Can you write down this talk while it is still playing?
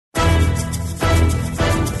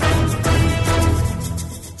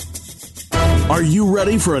Are you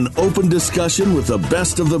ready for an open discussion with the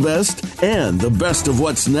best of the best and the best of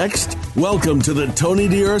what's next? Welcome to the Tony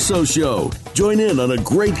DUrso Show. Join in on a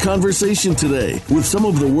great conversation today with some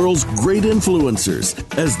of the world's great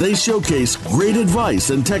influencers as they showcase great advice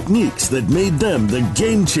and techniques that made them the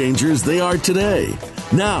game changers they are today.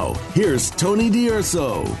 Now, here's Tony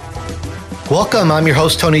DUrso. Welcome. I'm your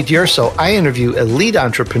host, Tony DUrso. I interview elite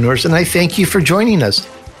entrepreneurs, and I thank you for joining us.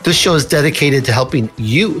 This show is dedicated to helping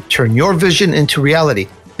you turn your vision into reality.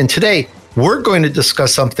 And today, we're going to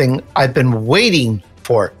discuss something I've been waiting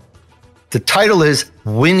for. The title is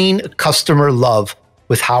Winning Customer Love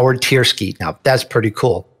with Howard Tiersky. Now, that's pretty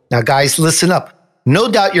cool. Now, guys, listen up. No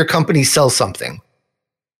doubt your company sells something,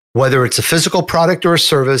 whether it's a physical product or a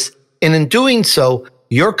service. And in doing so,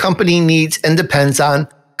 your company needs and depends on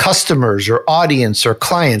customers or audience or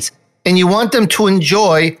clients. And you want them to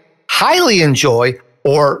enjoy, highly enjoy,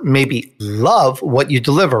 or maybe love what you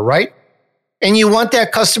deliver, right? And you want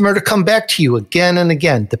that customer to come back to you again and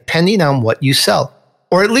again, depending on what you sell,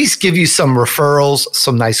 or at least give you some referrals,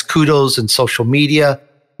 some nice kudos in social media.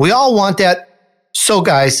 We all want that. So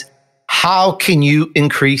guys, how can you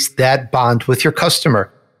increase that bond with your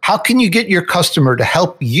customer? How can you get your customer to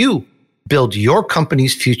help you build your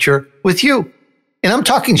company's future with you? And I'm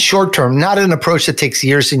talking short term, not an approach that takes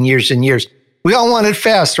years and years and years. We all want it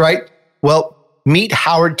fast, right? Well, meet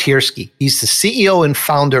Howard Tiersky. He's the CEO and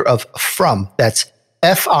founder of From, that's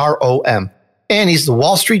F-R-O-M. And he's the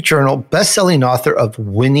Wall Street Journal best-selling author of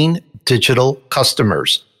Winning Digital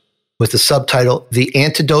Customers with the subtitle, The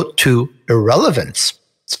Antidote to Irrelevance.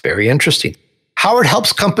 It's very interesting. Howard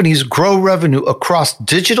helps companies grow revenue across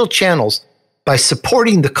digital channels by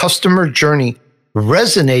supporting the customer journey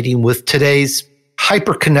resonating with today's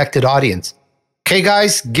hyper-connected audience. Okay,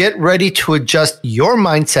 guys, get ready to adjust your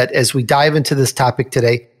mindset as we dive into this topic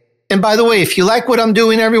today. And by the way, if you like what I'm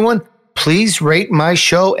doing, everyone, please rate my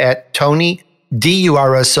show at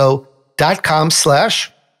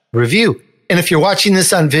TonyDUrso.com/review. And if you're watching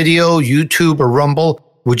this on video, YouTube, or Rumble,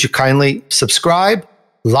 would you kindly subscribe,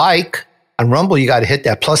 like? On Rumble, you got to hit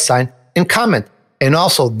that plus sign and comment. And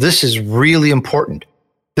also, this is really important.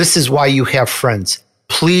 This is why you have friends.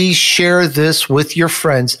 Please share this with your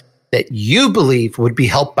friends that you believe would be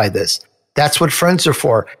helped by this. That's what friends are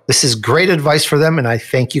for. This is great advice for them, and I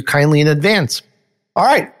thank you kindly in advance. All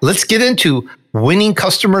right, let's get into winning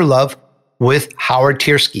customer love with Howard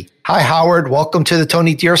Tiersky. Hi, Howard. Welcome to the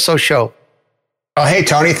Tony DUrso Show. Oh, hey,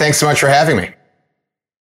 Tony. Thanks so much for having me.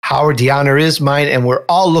 Howard, the honor is mine, and we're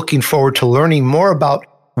all looking forward to learning more about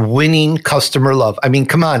winning customer love. I mean,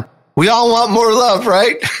 come on. We all want more love,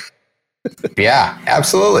 right? Yeah,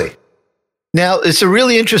 absolutely. Now, it's a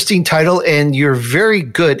really interesting title, and you're very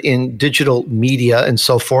good in digital media and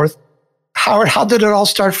so forth. Howard, how did it all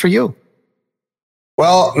start for you?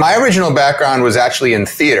 Well, my original background was actually in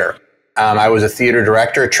theater. I was a theater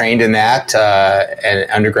director, trained in that in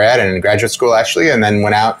undergrad and in graduate school, actually, and then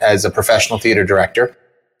went out as a professional theater director.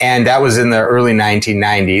 And that was in the early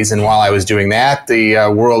 1990s. And while I was doing that,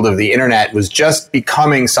 the world of the internet was just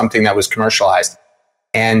becoming something that was commercialized.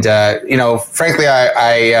 And, frankly,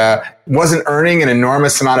 I wasn't earning an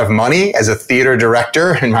enormous amount of money as a theater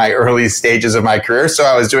director in my early stages of my career. So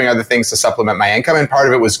I was doing other things to supplement my income. And part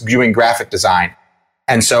of it was doing graphic design.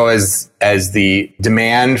 And so as the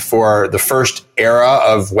demand for the first era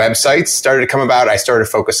of websites started to come about, I started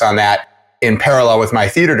to focus on that in parallel with my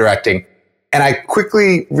theater directing. And I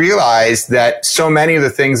quickly realized that so many of the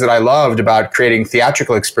things that I loved about creating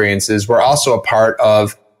theatrical experiences were also a part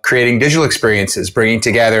of creating digital experiences, bringing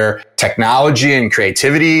together technology and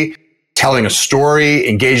creativity, telling a story,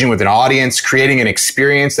 engaging with an audience, creating an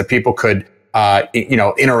experience that people could,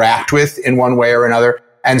 interact with in one way or another.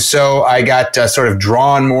 And so I got sort of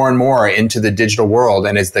drawn more and more into the digital world.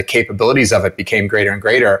 And as the capabilities of it became greater and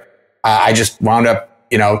greater, I just wound up,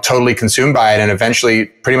 totally consumed by it, and eventually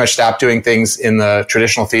pretty much stopped doing things in the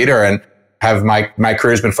traditional theater and have my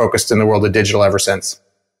career's been focused in the world of digital ever since.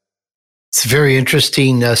 It's a very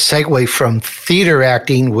interesting segue from theater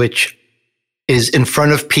acting, which is in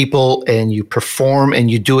front of people and you perform and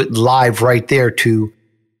you do it live right there, to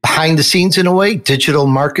behind the scenes in a way, digital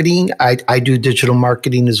marketing. I do digital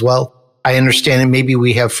marketing as well. I understand it. Maybe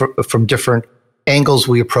we have from different angles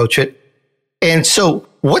we approach it. And so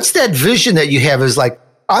what's that vision that you have is like,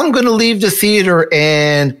 I'm going to leave the theater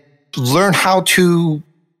and learn how to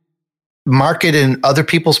market in other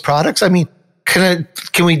people's products? I mean, can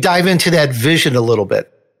we dive into that vision a little bit?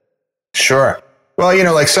 Sure. Well,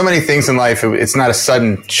 like so many things in life, it's not a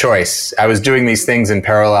sudden choice. I was doing these things in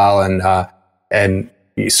parallel, and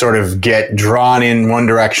you sort of get drawn in one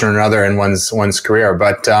direction or another in one's career.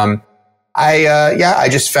 But I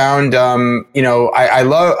just found, I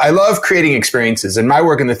love creating experiences, and my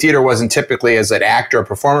work in the theater wasn't typically as an actor or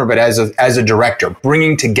performer, but as a director,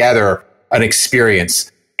 bringing together an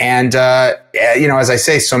experience. And, as I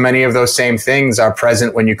say, so many of those same things are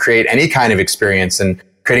present when you create any kind of experience, and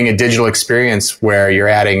creating a digital experience where you're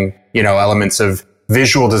adding, elements of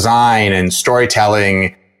visual design and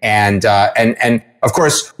storytelling. And of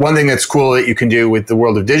course, one thing that's cool that you can do with the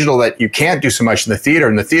world of digital that you can't do so much in the theater.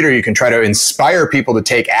 In the theater, you can try to inspire people to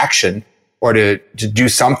take action or to do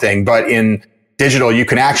something. But in digital, you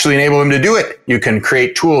can actually enable them to do it. You can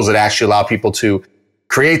create tools that actually allow people to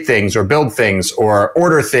create things or build things or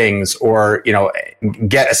order things or,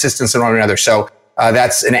 get assistance in one another. So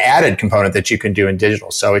that's an added component that you can do in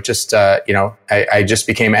digital. So it just, I just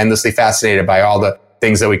became endlessly fascinated by all the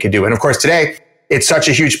things that we could do. And of course, today, it's such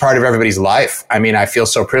a huge part of everybody's life. I mean, I feel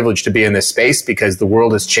so privileged to be in this space because the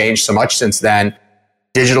world has changed so much since then.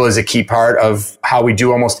 Digital is a key part of how we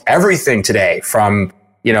do almost everything today, from,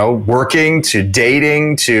 working to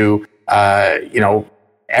dating to,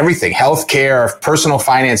 everything, healthcare, personal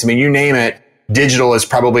finance. I mean, you name it, digital is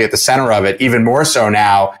probably at the center of it, even more so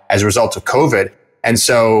now as a result of COVID. And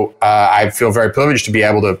so I feel very privileged to be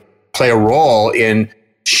able to play a role in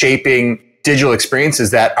shaping digital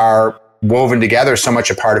experiences that are woven together, so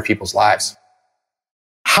much a part of people's lives.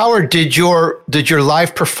 Howard, did your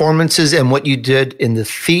live performances and what you did in the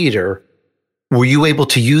theater, were you able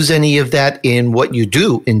to use any of that in what you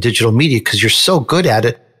do in digital media? Because you're so good at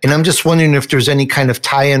it. And I'm just wondering if there's any kind of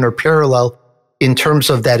tie-in or parallel in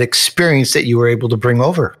terms of that experience that you were able to bring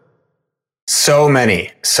over. So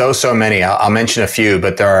many, so many. I'll mention a few,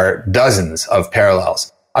 but there are dozens of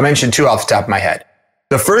parallels. I'll mention two off the top of my head.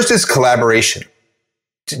 The first is collaboration.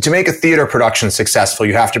 To make a theater production successful,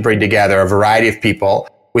 you have to bring together a variety of people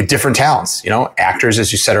with different talents. Actors,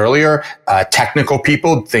 as you said earlier, technical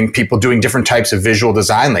people, people doing different types of visual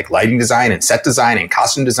design, like lighting design and set design and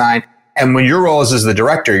costume design. And when your role is as the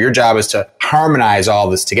director, your job is to harmonize all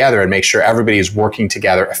this together and make sure everybody is working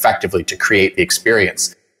together effectively to create the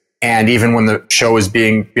experience. And even when the show is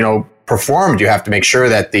being, performed, you have to make sure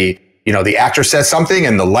that the actor says something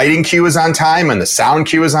and the lighting cue is on time and the sound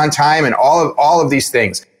cue is on time, and all of these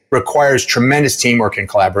things requires tremendous teamwork and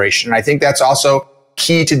collaboration. And I think that's also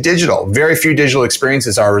key to digital. Very few digital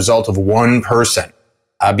experiences are a result of one person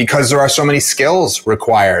because there are so many skills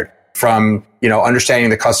required, from understanding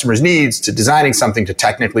the customer's needs to designing something to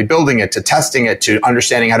technically building it to testing it to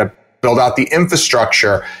understanding how to build out the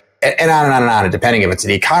infrastructure, and on and on and on. And depending if it's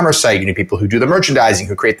an e-commerce site, you need people who do the merchandising,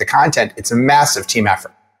 who create the content. It's a massive team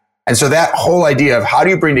effort. And so that whole idea of how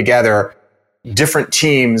do you bring together different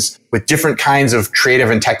teams with different kinds of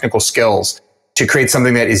creative and technical skills to create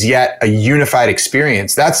something that is yet a unified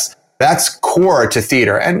experience, that's core to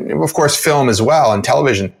theater, and of course film as well, and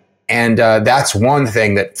television. And that's one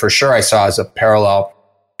thing that for sure I saw as a parallel.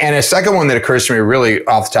 And a second one that occurs to me really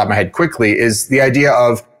off the top of my head quickly is the idea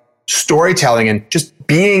of storytelling and just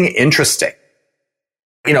being interesting.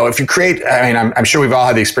 If you create, I'm sure we've all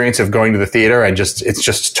had the experience of going to the theater and it's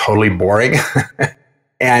just totally boring.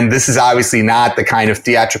 And this is obviously not the kind of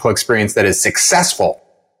theatrical experience that is successful,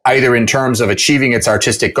 either in terms of achieving its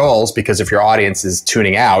artistic goals, because if your audience is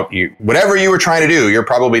tuning out, whatever you were trying to do, you're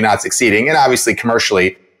probably not succeeding. And obviously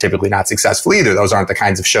commercially, typically not successful either. Those aren't the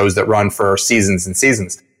kinds of shows that run for seasons and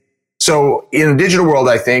seasons. So in the digital world,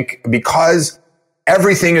 I think because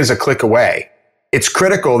everything is a click away, it's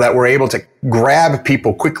critical that we're able to grab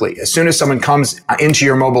people quickly. As soon as someone comes into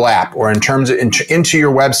your mobile app or into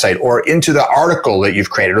your website or into the article that you've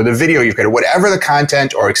created or the video you've created, whatever the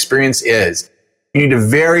content or experience is, you need to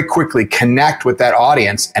very quickly connect with that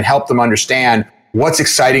audience and help them understand what's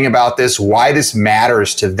exciting about this, why this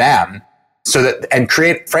matters to them, and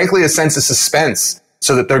create, frankly, a sense of suspense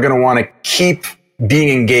so that they're going to want to keep being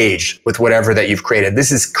engaged with whatever that you've created.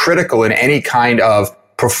 This is critical in any kind of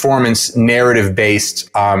performance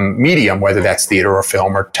narrative-based medium, whether that's theater or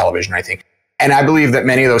film or television, I think. And I believe that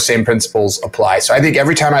many of those same principles apply. So I think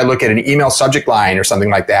every time I look at an email subject line or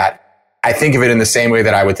something like that, I think of it in the same way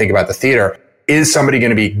that I would think about the theater. Is somebody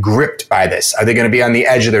going to be gripped by this? Are they going to be on the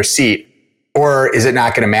edge of their seat? Or is it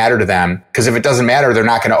not going to matter to them? Because if it doesn't matter, they're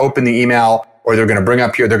not going to open the email, or they're going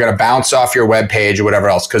to they're going to bounce off your web page or whatever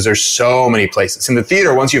else, because there's so many places. In the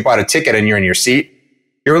theater, once you've bought a ticket and you're in your seat,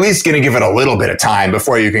 you're at least going to give it a little bit of time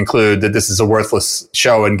before you conclude that this is a worthless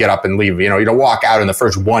show and get up and leave. You don't walk out in the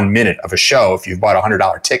first 1 minute of a show if you've bought a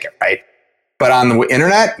 $100 ticket, right? But on the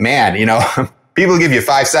internet, man, people give you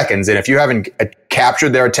 5 seconds. And if you haven't captured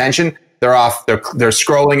their attention, they're off. They're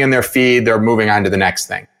scrolling in their feed. They're moving on to the next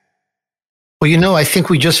thing. Well, I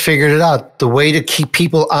think we just figured it out. The way to keep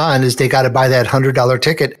people on is they got to buy that $100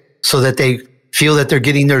 ticket so that they feel that they're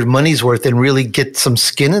getting their money's worth and really get some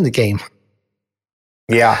skin in the game?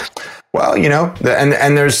 Yeah. Well,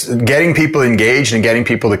 and there's getting people engaged and getting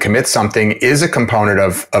people to commit something is a component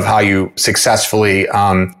of how you successfully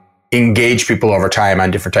engage people over time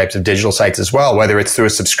on different types of digital sites as well, whether it's through a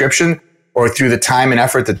subscription or through the time and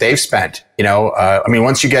effort that they've spent.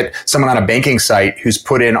 Once you get someone on a banking site who's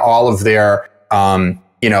put in all of their,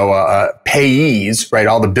 payees, right?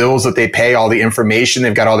 All the bills that they pay, all the information,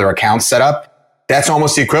 they've got all their accounts set up. That's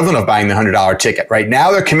almost the equivalent of buying the $100 ticket, right?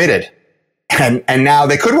 Now they're committed. And now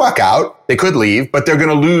they could walk out, they could leave, but they're going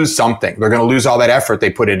to lose something. They're going to lose all that effort they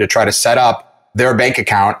put in to try to set up their bank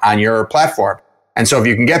account on your platform. And so if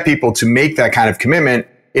you can get people to make that kind of commitment,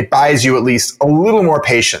 it buys you at least a little more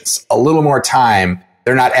patience, a little more time.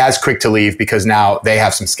 They're not as quick to leave because now they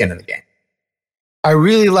have some skin in the game. I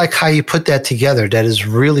really like how you put that together. That is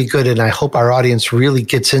really good. And I hope our audience really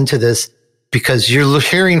gets into this, because you're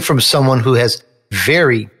hearing from someone who has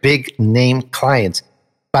very big name clients.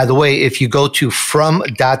 By the way, if you go to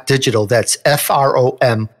from.digital, that's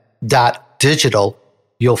FROM.digital,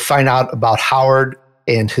 you'll find out about Howard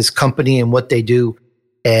and his company and what they do.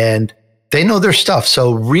 And they know their stuff.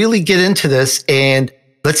 So really get into this, and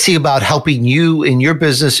let's see about helping you in your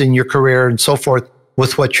business, in your career, and so forth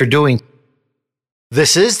with what you're doing.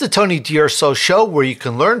 This is the Tony DUrso Show, where you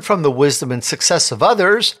can learn from the wisdom and success of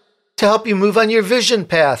others to help you move on your vision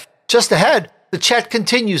path. Just ahead, the chat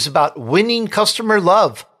continues about winning customer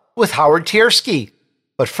love with Howard Tiersky.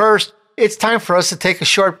 But first, it's time for us to take a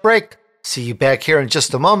short break. See you back here in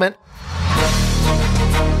just a moment.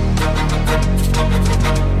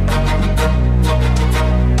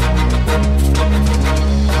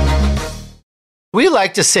 We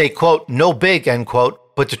like to say, quote, no big, end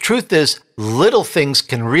quote, but the truth is little things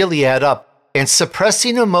can really add up, and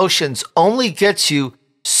suppressing emotions only gets you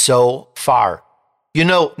so far.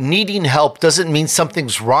 Needing help doesn't mean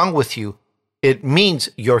something's wrong with you. It means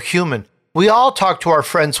you're human. We all talk to our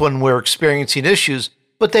friends when we're experiencing issues,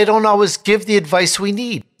 but they don't always give the advice we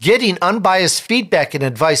need. Getting unbiased feedback and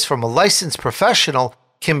advice from a licensed professional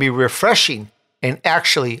can be refreshing and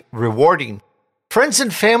actually rewarding. Friends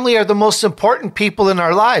and family are the most important people in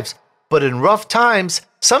our lives, but in rough times,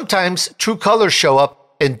 sometimes true colors show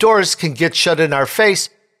up and doors can get shut in our face,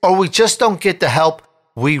 or we just don't get the help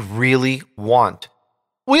we really want.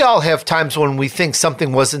 We all have times when we think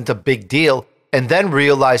something wasn't a big deal and then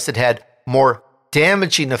realized it had more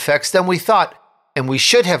damaging effects than we thought, and we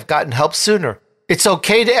should have gotten help sooner. It's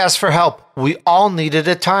okay to ask for help. We all need it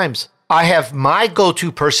at times. I have my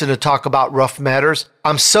go-to person to talk about rough matters.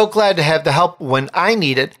 I'm so glad to have the help when I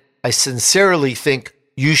need it. I sincerely think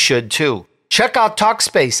you should too. Check out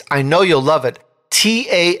Talkspace. I know you'll love it.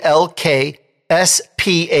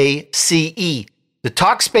 TALKSPACE. The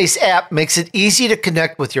Talkspace app makes it easy to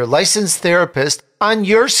connect with your licensed therapist on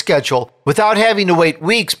your schedule without having to wait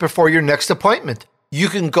weeks before your next appointment. You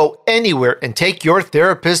can go anywhere and take your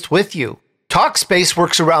therapist with you. Talkspace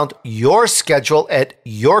works around your schedule at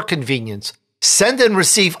your convenience. Send and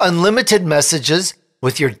receive unlimited messages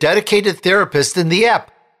with your dedicated therapist in the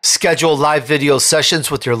app. Schedule live video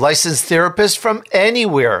sessions with your licensed therapist from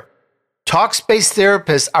anywhere. Talkspace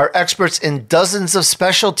therapists are experts in dozens of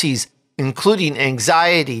specialties, including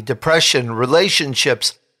anxiety, depression,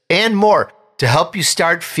 relationships, and more, to help you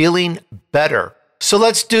start feeling better. So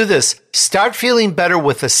let's do this. Start feeling better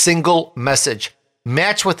with a single message.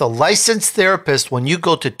 Match with a licensed therapist when you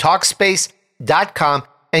go to Talkspace.com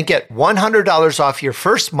and get $100 off your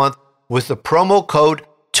first month with the promo code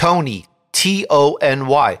TONY,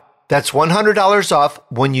 TONY. That's $100 off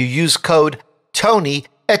when you use code TONY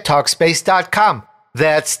at Talkspace.com.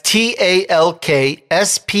 That's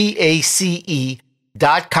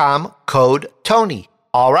TALKSPACE.com, code TONY.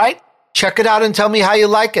 All right? Check it out and tell me how you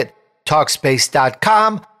like it.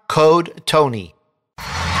 Talkspace.com, code TONY.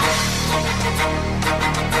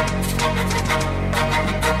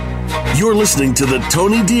 You're listening to the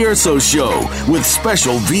Tony DUrso Show with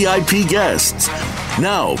special VIP guests.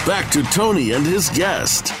 Now, back to Tony and his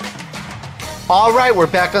guest. All right, we're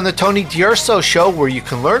back on the Tony DUrso Show, where you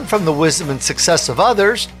can learn from the wisdom and success of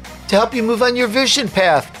others to help you move on your vision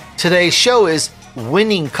path. Today's show is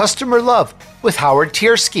Winning Customer Love with Howard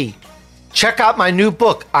Tiersky. Check out my new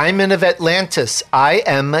book, Imen of Atlantis,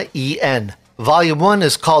 IMEN. Volume 1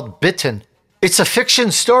 is called Bitten. It's a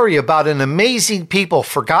fiction story about an amazing people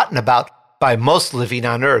forgotten about by most living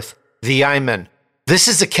on Earth, the Imen. This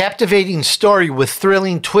is a captivating story with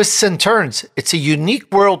thrilling twists and turns. It's a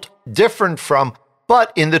unique world, different from,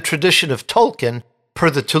 but in the tradition of Tolkien,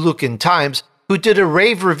 per the Tolucan Times, who did a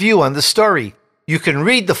rave review on the story. You can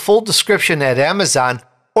read the full description at Amazon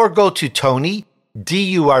or go to TonyDUrso,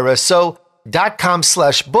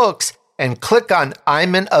 DURSO.com/books and click on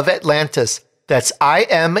Imen of Atlantis. That's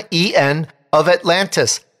IMEN of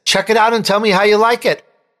Atlantis. Check it out and tell me how you like it.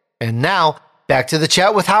 And now, back to the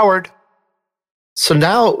chat with Howard. So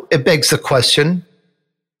now it begs the question,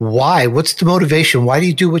 why? What's the motivation? Why do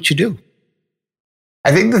you do what you do?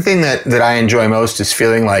 I think the thing that I enjoy most is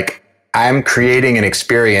feeling like I'm creating an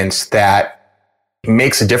experience that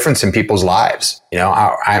makes a difference in people's lives,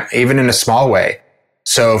 even in a small way.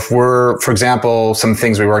 So if we're, for example, some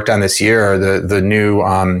things we worked on this year, the new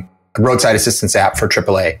roadside assistance app for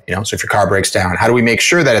AAA, so if your car breaks down, how do we make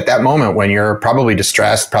sure that at that moment when you're probably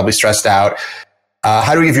distressed, probably stressed out,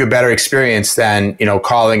 how do we give you a better experience than,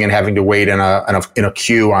 calling and having to wait in a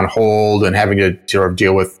queue on hold and having to sort of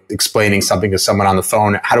deal with explaining something to someone on the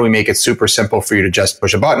phone? How do we make it super simple for you to just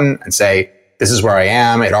push a button and say, this is where I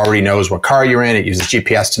am. It already knows what car you're in. It uses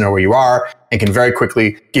GPS to know where you are and can very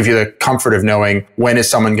quickly give you the comfort of knowing when is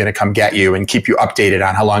someone going to come get you and keep you updated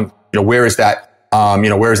on how long, where is that,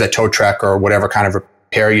 where is that tow truck or whatever kind of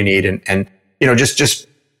repair you need. And just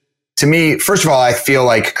to me, first of all, I feel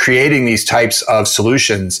like creating these types of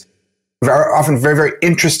solutions are often very, very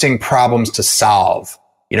interesting problems to solve.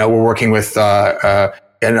 We're working with,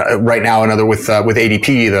 and right now another with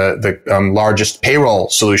ADP, the largest payroll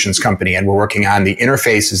solutions company. And we're working on the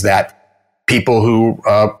interfaces that people who,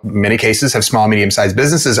 in many cases, have small, medium-sized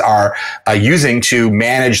businesses are using to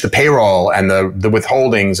manage the payroll and the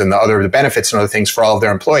withholdings and the benefits and other things for all of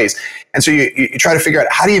their employees. And so you try to figure out,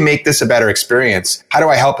 how do you make this a better experience? How do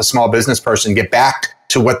I help a small business person get back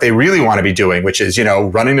to what they really want to be doing, which is,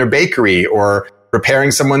 running their bakery or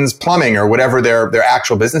repairing someone's plumbing or whatever their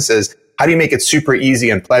actual business is? How do you make it super easy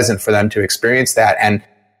and pleasant for them to experience that? And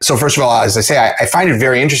so first of all, as I say, I find it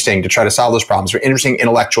very interesting to try to solve those problems. Very interesting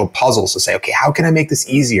intellectual puzzles to say, okay, how can I make this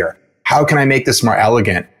easier? How can I make this more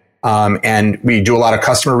elegant? And we do a lot of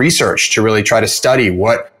customer research to really try to study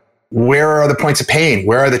where are the points of pain?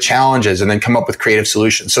 Where are the challenges? And then come up with creative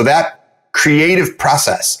solutions. So that creative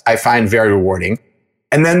process I find very rewarding.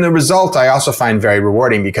 And then the result I also find very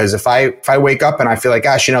rewarding, because if I wake up and I feel like,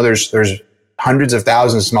 gosh, there's hundreds of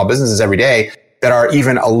thousands of small businesses every day that are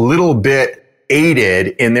even a little bit aided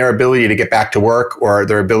in their ability to get back to work or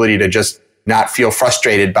their ability to just not feel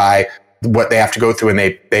frustrated by what they have to go through when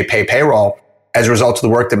they pay payroll as a result of the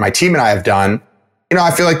work that my team and I have done.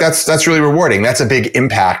 I feel like that's really rewarding. That's a big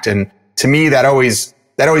impact. And to me, that always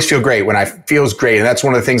feels great when feels great. And that's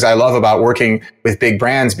one of the things I love about working with big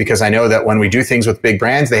brands, because I know that when we do things with big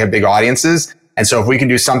brands, they have big audiences. And so if we can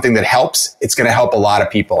do something that helps, it's going to help a lot of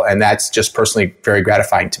people. And that's just personally very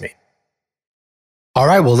gratifying to me. All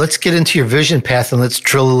right, well, let's get into your vision path and let's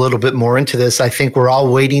drill a little bit more into this. I think we're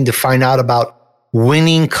all waiting to find out about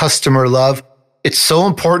winning customer love. It's so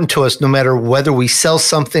important to us, no matter whether we sell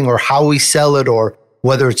something or how we sell it or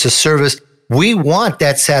whether it's a service. We want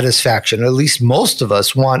that satisfaction. At least most of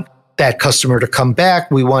us want that customer to come back.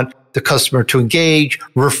 We want the customer to engage,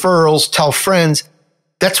 referrals, tell friends.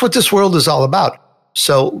 That's what this world is all about.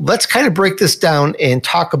 So let's kind of break this down and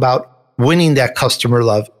talk about winning that customer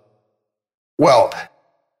love. Well,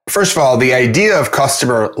 first of all, the idea of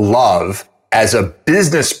customer love as a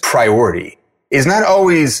business priority is not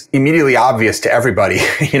always immediately obvious to everybody.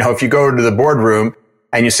 If you go to the boardroom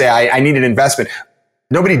and you say, I need an investment,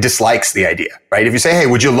 nobody dislikes the idea, right? If you say, hey,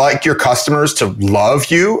 would you like your customers to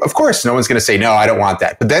love you? Of course, no one's going to say, no, I don't want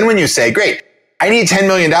that. But then when you say, great, I need $10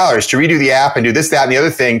 million to redo the app and do this, that, and the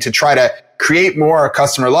other thing to try to create more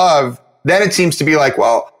customer love, then it seems to be like,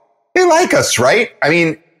 well, they like us, right? I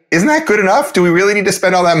mean, isn't that good enough? Do we really need to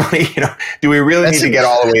spend all that money? Do we really need to get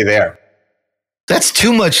all the way there? That's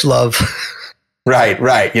too much love. Right.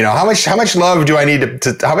 How much love do I need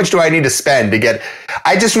how much do I need to spend to get?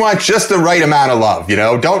 I just want just the right amount of love.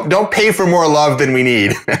 Don't pay for more love than we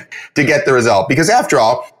need to get the result. Because after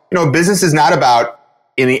all, business is not about,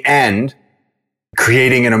 in the end,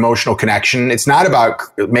 creating an emotional connection. It's not about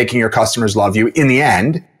making your customers love you. In the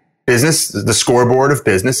end, business, the scoreboard of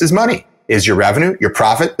business is money, is your revenue, your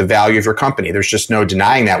profit, the value of your company. There's just no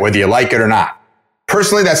denying that, whether you like it or not.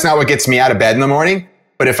 Personally, that's not what gets me out of bed in the morning.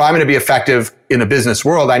 But if I'm going to be effective in the business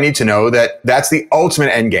world, I need to know that that's the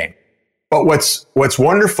ultimate end game. But what's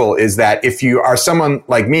wonderful is that if you are someone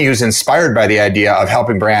like me who's inspired by the idea of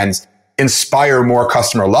helping brands inspire more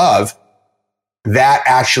customer love, that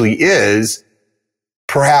actually is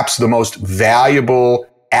perhaps the most valuable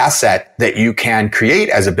asset that you can create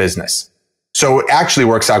as a business. So it actually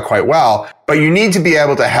works out quite well. But you need to be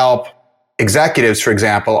able to help executives, for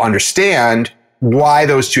example, understand why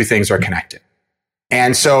those two things are connected.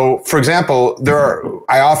 And so, for example,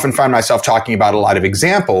 I often find myself talking about a lot of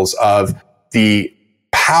examples of the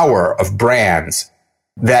power of brands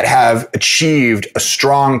that have achieved a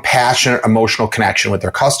strong, passionate, emotional connection with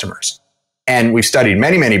their customers. And we've studied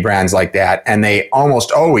many, many brands like that, and they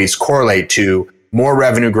almost always correlate to more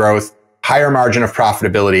revenue growth, higher margin of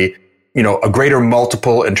profitability, a greater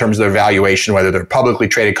multiple in terms of their valuation, whether they're a publicly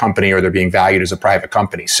traded company or they're being valued as a private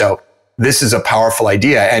company. So this is a powerful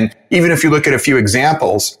idea. And even if you look at a few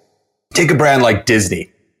examples, take a brand like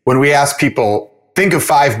Disney. When we ask people, think of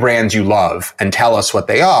 5 brands you love and tell us what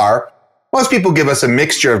they are, most people give us a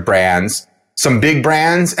mixture of brands, some big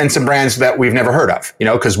brands and some brands that we've never heard of,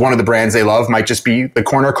 because one of the brands they love might just be the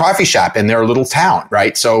corner coffee shop in their little town,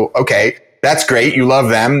 right? So, okay, that's great. You love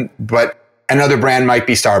them, but another brand might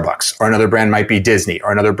be Starbucks, or another brand might be Disney,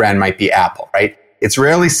 or another brand might be Apple, right? It's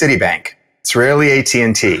rarely Citibank. It's rarely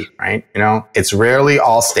AT&T, right? It's rarely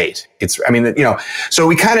Allstate. So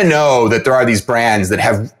we kind of know that there are these brands that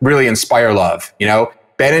have really inspire love,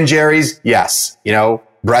 Ben and Jerry's, yes,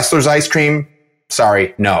 Bressler's ice cream,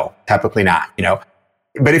 sorry, no, typically not,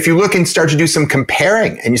 But if you look and start to do some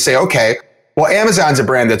comparing and you say, okay, well, Amazon's a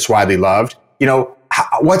brand that's widely loved,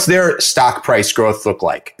 what's their stock price growth look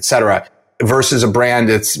like, et cetera, versus a brand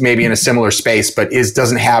that's maybe in a similar space, but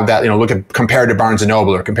doesn't have that, compared to Barnes &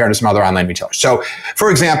 Noble or compared to some other online retailers. So,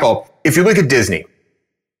 for example, if you look at Disney,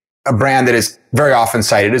 a brand that is very often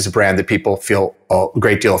cited as a brand that people feel a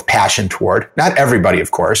great deal of passion toward. Not everybody,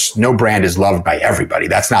 of course. No brand is loved by everybody.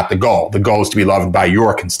 That's not the goal. The goal is to be loved by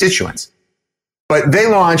your constituents. But they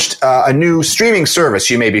launched a new streaming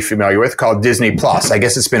service you may be familiar with called Disney Plus. I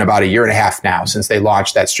guess it's been about 1.5 years now since they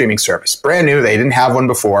launched that streaming service. Brand new. They didn't have one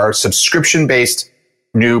before. Subscription-based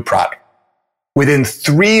new product. Within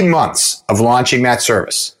 3 months of launching that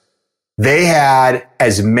service, they had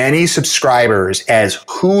as many subscribers as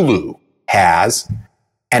Hulu has,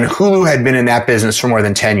 and Hulu had been in that business for more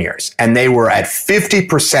than 10 years. And they were at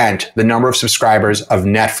 50% the number of subscribers of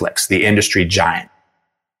Netflix, the industry giant.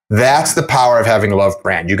 That's the power of having a loved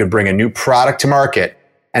brand. You can bring a new product to market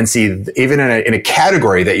and see, even in a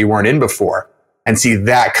category that you weren't in before, and see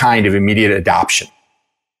that kind of immediate adoption.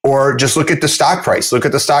 Or just look at the stock price. Look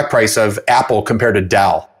at the stock price of Apple compared to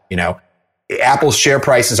Dell. Apple's share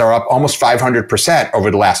prices are up almost 500%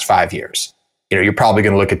 over the last 5 years. You're probably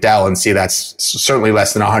going to look at Dell and see that's certainly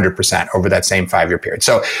less than 100% over that same 5-year period.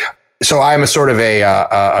 So I'm a sort of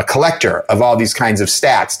a collector of all these kinds of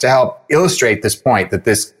stats to help illustrate this point that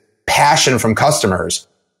this passion from customers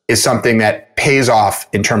is something that pays off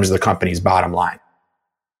in terms of the company's bottom line.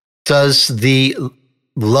 Does the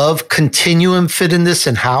love continuum fit in this,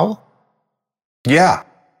 and how? Yeah.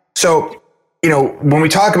 So, when we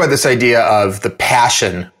talk about this idea of the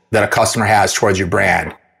passion that a customer has towards your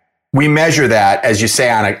brand, we measure that, as you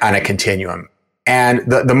say, on a continuum. And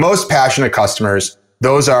the most passionate customers,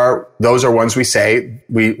 those are ones we say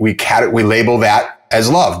we label that as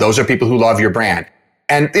love. Those are people who love your brand.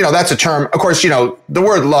 And, that's a term, of course, the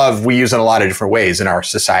word love we use in a lot of different ways in our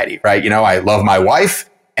society, right? I love my wife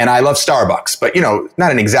and I love Starbucks, but,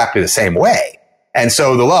 not in exactly the same way. And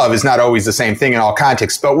so the love is not always the same thing in all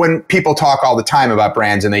contexts. But when people talk all the time about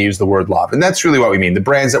brands and they use the word love, and that's really what we mean, the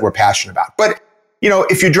brands that we're passionate about. But,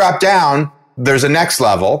 if you drop down, there's a next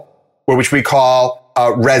level, which we call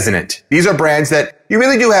resonant. These are brands that you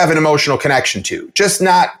really do have an emotional connection to, just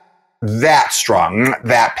not that strong, not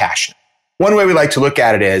that passionate. One way we like to look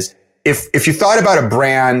at it is, if you thought about a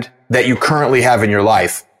brand that you currently have in your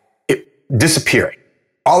life, disappearing,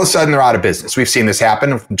 all of a sudden they're out of business. We've seen this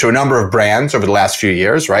happen to a number of brands over the last few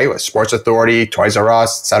years, right? With Sports Authority, Toys R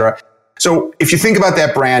Us, et cetera. So if you think about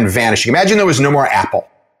that brand vanishing, imagine there was no more Apple.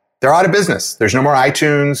 They're out of business. There's no more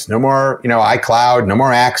iTunes, no more, iCloud, no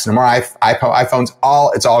more X, no more iPhones.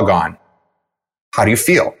 It's all gone. How do you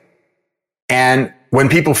feel? And when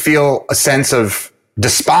people feel a sense of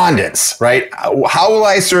despondence, right? How will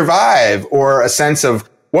I survive? Or a sense of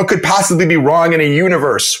what could possibly be wrong in a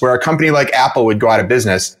universe where a company like Apple would go out of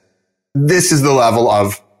business? This is the level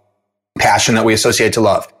of passion that we associate to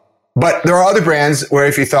love. But there are other brands where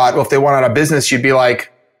if you thought, well, if they went out of business, you'd be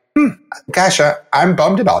like, gosh, I'm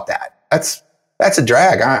bummed about that. That's a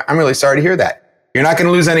drag. I'm really sorry to hear that. You're not going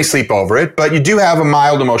to lose any sleep over it, but you do have a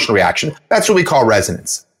mild emotional reaction. That's what we call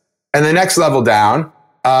resonance. And the next level down,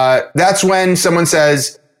 that's when someone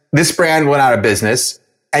says, this brand went out of business,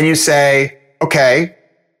 and you say, okay,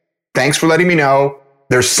 thanks for letting me know.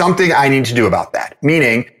 There's something I need to do about that.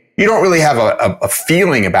 Meaning, you don't really have a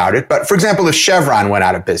feeling about it. But for example, if Chevron went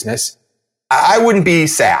out of business, I wouldn't be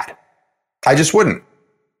sad. I just wouldn't.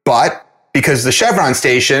 But because the Chevron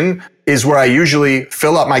station is where I usually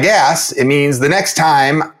fill up my gas, it means the next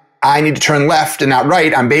time I need to turn left and not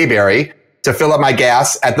right on Bayberry to fill up my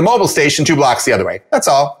gas at the Mobil station 2 blocks the other way. That's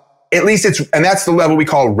all. at least and that's the level we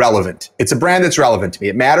call relevant. It's a brand that's relevant to me.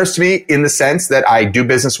 It matters to me in the sense that I do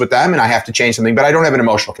business with them and I have to change something, but I don't have an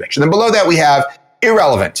emotional connection. Then below that, we have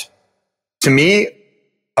irrelevant. To me,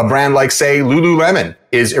 a brand like, say, Lululemon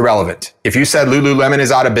is irrelevant. If you said Lululemon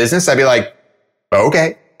is out of business, I'd be like,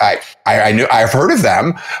 okay, I've heard of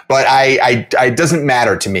them, but it doesn't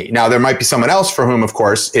matter to me. Now, there might be someone else for whom, of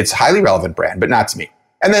course, it's a highly relevant brand, but not to me.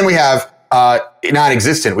 And then we have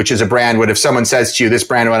non-existent, which is a brand where if someone says to you, this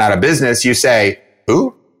brand went out of business, you say,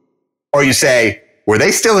 who? Or you say, were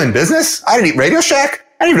they still in business? I didn't eat Radio Shack.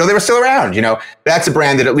 I didn't even know they were still around. That's a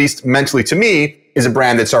brand that, at least mentally to me, is a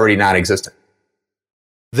brand that's already non-existent.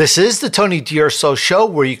 This is the Tony DUrso Show,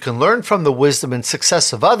 where you can learn from the wisdom and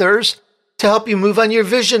success of others to help you move on your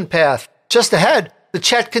vision path. Just ahead, the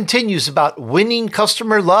chat continues about winning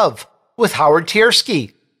customer love with Howard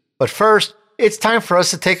Tiersky. But first, it's time for us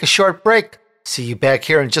to take a short break. See you back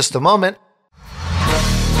here in just a moment.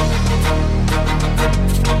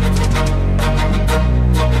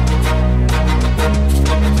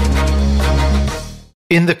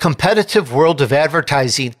 In the competitive world of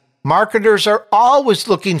advertising, marketers are always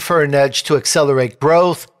looking for an edge to accelerate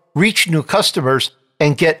growth, reach new customers,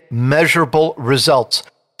 and get measurable results.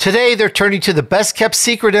 Today, they're turning to the best-kept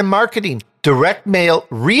secret in marketing, direct mail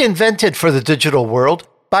reinvented for the digital world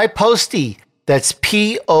by Postie. That's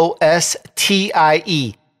Postie.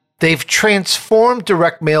 They've transformed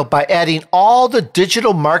direct mail by adding all the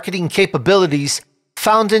digital marketing capabilities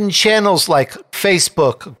found in channels like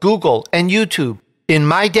Facebook, Google, and YouTube. In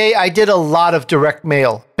my day, I did a lot of direct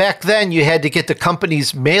mail. Back then, you had to get the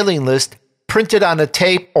company's mailing list printed on a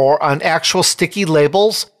tape or on actual sticky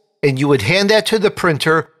labels, and you would hand that to the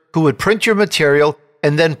printer who would print your material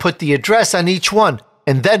and then put the address on each one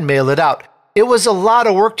and then mail it out. It was a lot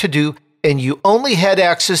of work to do, and you only had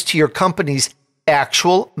access to your company's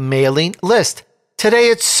actual mailing list. Today,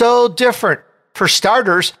 it's so different. For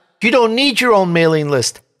starters, you don't need your own mailing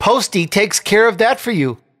list. Postie takes care of that for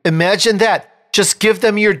you. Imagine that. Just give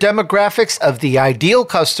them your demographics of the ideal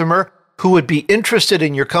customer who would be interested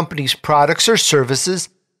in your company's products or services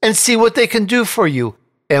and see what they can do for you.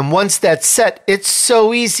 And once that's set, it's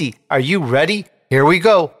so easy. Are you ready? Here we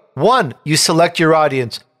go. 1, you select your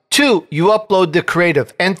audience. 2, you upload the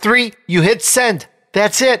creative. And 3, you hit send.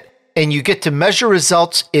 That's it. And you get to measure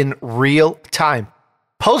results in real time.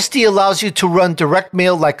 Postie allows you to run direct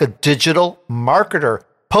mail like a digital marketer.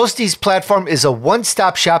 Postie's platform is a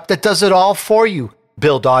one-stop shop that does it all for you.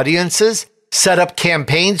 Build audiences, set up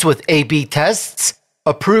campaigns with A/B tests,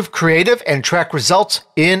 approve creative, and track results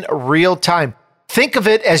in real time. Think of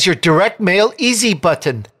it as your direct mail easy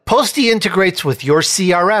button. Postie integrates with your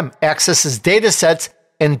CRM, accesses data sets,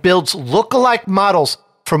 and builds lookalike models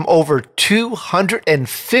from over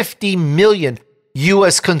 250 million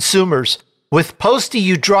U.S. consumers. With Postie,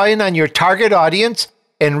 you draw in on your target audience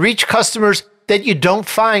and reach customers that you don't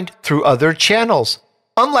find through other channels.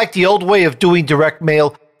 Unlike the old way of doing direct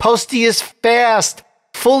mail, Postie is fast.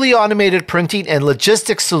 Fully automated printing and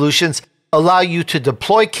logistics solutions allow you to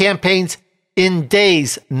deploy campaigns in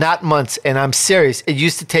days, not months. And I'm serious, it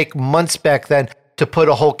used to take months back then to put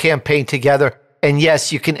a whole campaign together. And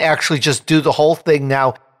yes, you can actually just do the whole thing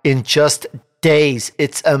now in just days.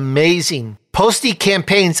 It's amazing. Postie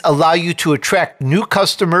campaigns allow you to attract new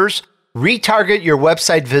customers, retarget your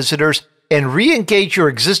website visitors, and re-engage your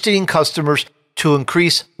existing customers to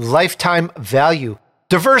increase lifetime value.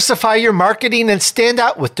 Diversify your marketing and stand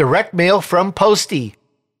out with direct mail from Postie.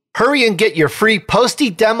 Hurry and get your free Postie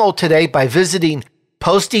demo today by visiting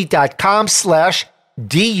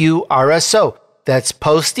postie.com/DURSO. That's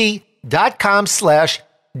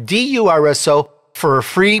postie.com/DURSO for a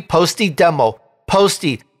free Postie demo.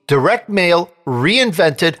 Postie, direct mail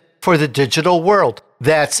reinvented for the digital world.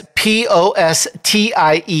 That's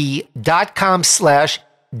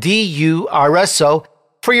postie.com/DURSO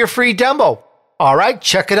for your free demo. All right,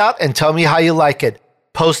 check it out and tell me how you like it.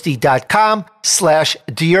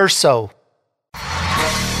 Postie.com/DUrso.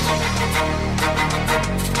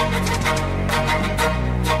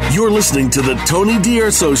 You're listening to the Tony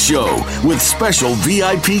DUrso Show with special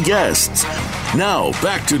VIP guests. Now,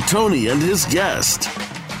 back to Tony and his guest.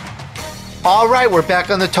 All right, we're back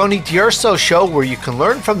on the Tony DUrso Show, where you can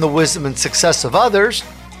learn from the wisdom and success of others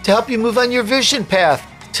to help you move on your vision path.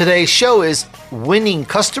 Today's show is Winning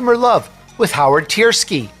Customer Love with Howard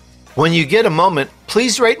Tiersky. When you get a moment,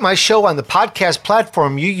 please rate my show on the podcast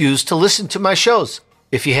platform you use to listen to my shows.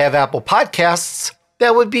 If you have Apple Podcasts,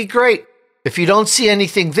 that would be great. If you don't see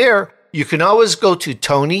anything there, you can always go to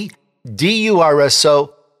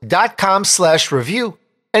TonyDUrso.com/review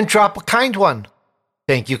and drop a kind one.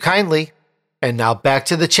 Thank you kindly. And now back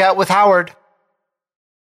to the chat with Howard.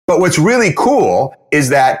 But what's really cool is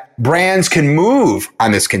that brands can move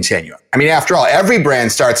on this continuum. I mean, after all, every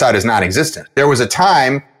brand starts out as non-existent. There was a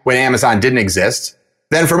time when Amazon didn't exist.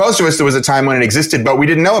 Then for most of us, there was a time when it existed, but we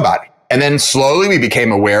didn't know about it. And then slowly we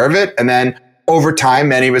became aware of it. And then over time,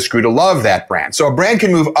 many of us grew to love that brand. So a brand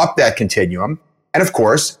can move up that continuum. And of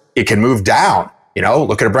course, it can move down. You know,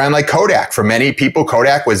 look at a brand like Kodak. For many people,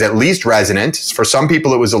 Kodak was at least resonant. For some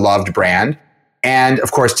people, it was a loved brand. And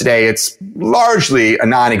of course, today it's largely a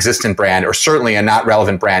non-existent brand, or certainly a not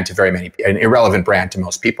relevant brand to very many, an irrelevant brand to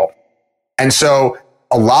most people. And so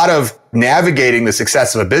a lot of navigating the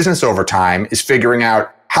success of a business over time is figuring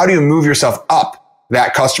out how do you move yourself up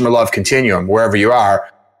that customer love continuum wherever you are.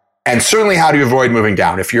 And certainly how do you avoid moving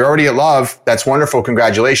down? If you're already at love, that's wonderful.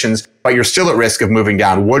 Congratulations. But you're still at risk of moving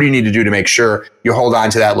down. What do you need to do to make sure you hold on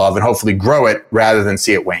to that love and hopefully grow it rather than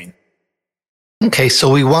see it wane? Okay,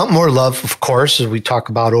 so we want more love, of course, as we talk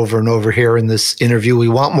about over and over here in this interview. We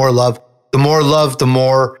want more love. The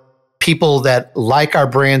more people that like our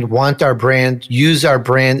brand, want our brand, use our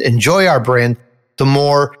brand, enjoy our brand, the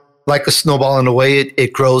more, like a snowball in a way,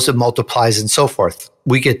 it grows and multiplies and so forth.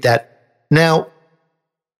 We get that. Now,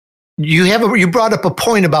 you brought up a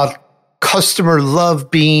point about customer love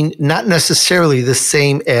being not necessarily the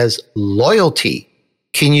same as loyalty.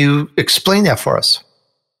 Can you explain that for us?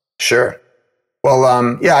 Sure. Well,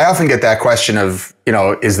 I often get that question of,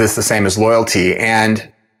 is this the same as loyalty?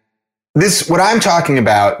 And what I'm talking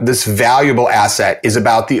about, this valuable asset, is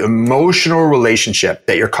about the emotional relationship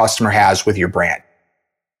that your customer has with your brand.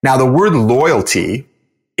 Now, the word loyalty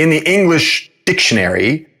in the English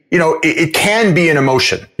dictionary, it can be an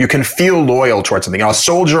emotion. You can feel loyal towards something. A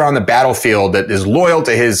soldier on the battlefield that is loyal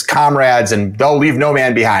to his comrades and they'll leave no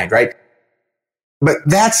man behind, right? But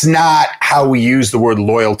that's not how we use the word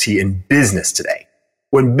loyalty in business today.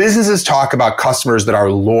 When businesses talk about customers that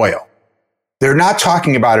are loyal, they're not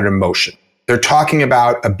talking about an emotion. They're talking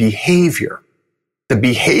about a behavior, the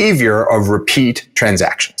behavior of repeat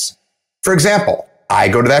transactions. For example, I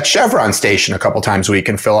go to that Chevron station a couple times a week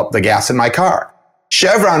and fill up the gas in my car.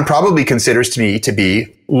 Chevron probably considers me to be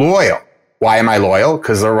loyal. Why am I loyal?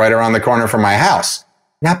 Because they're right around the corner from my house.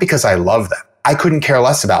 Not because I love them. I couldn't care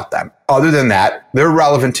less about them. Other than that, they're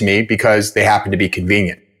relevant to me because they happen to be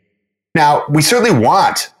convenient. Now, we certainly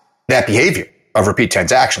want that behavior of repeat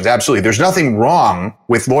transactions. Absolutely. There's nothing wrong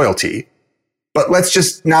with loyalty, but let's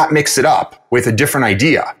just not mix it up with a different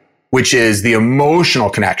idea, which is the emotional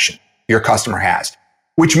connection your customer has,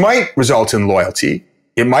 which might result in loyalty.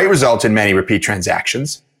 It might result in many repeat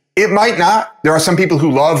transactions. It might not. There are some people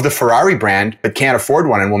who love the Ferrari brand, but can't afford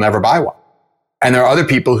one and will never buy one. And there are other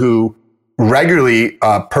people who regularly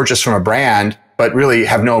purchase from a brand, but really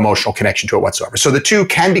have no emotional connection to it whatsoever. So the two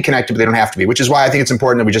can be connected, but they don't have to be, which is why I think it's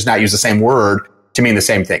important that we just not use the same word to mean the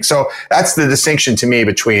same thing. So that's the distinction to me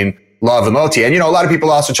between love and loyalty. And, a lot of people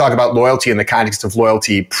also talk about loyalty in the context of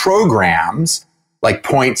loyalty programs, like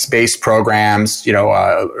points-based programs,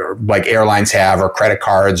 like airlines have, or credit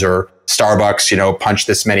cards, or Starbucks, punch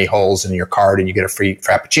this many holes in your card and you get a free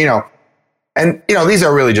Frappuccino. And, these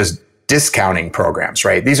are really just discounting programs,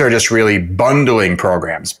 right? These are just really bundling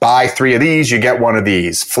programs. Buy 3 of these, you get 1 of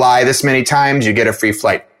these. Fly this many times, you get a free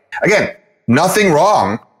flight. Again, nothing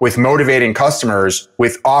wrong with motivating customers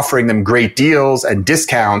with offering them great deals and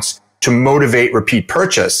discounts to motivate repeat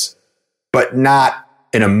purchase, but not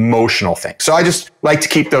an emotional thing. So I just like to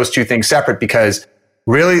keep those two things separate, because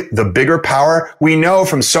really the bigger power, we know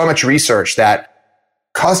from so much research that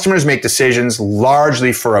customers make decisions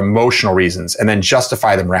largely for emotional reasons and then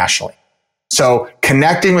justify them rationally. So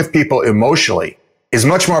connecting with people emotionally is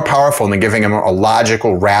much more powerful than giving them a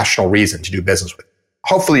logical, rational reason to do business with.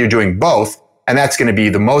 Hopefully you're doing both, and that's going to be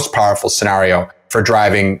the most powerful scenario for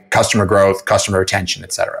driving customer growth, customer retention,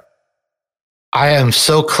 et cetera. I am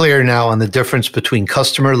so clear now on the difference between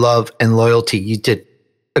customer love and loyalty. You did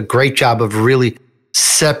a great job of really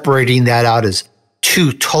separating that out as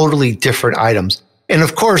two totally different items. And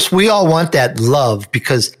of course, we all want that love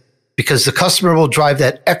because the customer will drive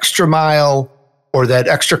that extra mile or that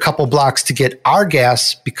extra couple blocks to get our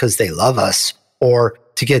gas because they love us, or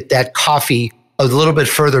to get that coffee a little bit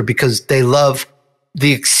further because they love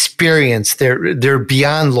the experience. They're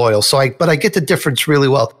beyond loyal. But I get the difference really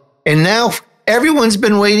well. And now everyone's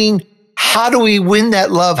been waiting. How do we win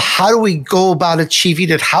that love? How do we go about achieving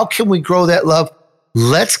it? How can we grow that love?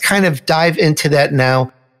 Let's kind of dive into that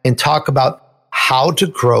now and talk about how to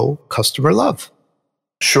grow customer love.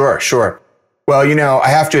 Sure. Well, I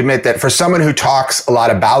have to admit that for someone who talks a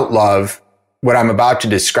lot about love, what I'm about to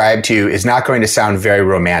describe to you is not going to sound very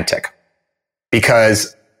romantic,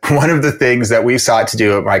 because one of the things that we sought to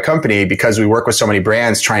do at my company, because we work with so many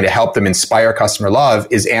brands trying to help them inspire customer love,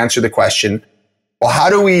 is answer the question, well, how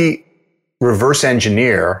do we reverse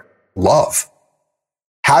engineer love?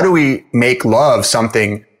 How do we make love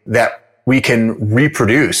something that we can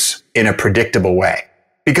reproduce in a predictable way?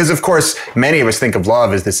 Because of course, many of us think of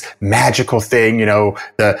love as this magical thing,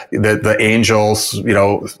 the angels,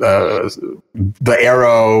 the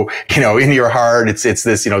arrow, in your heart. It's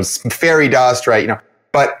this, fairy dust, right?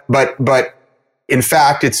 But in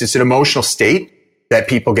fact, it's an emotional state that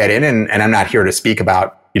people get in. And I'm not here to speak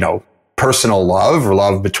about, personal love or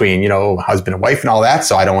love between, husband and wife and all that.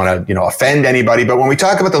 So I don't want to, offend anybody. But when we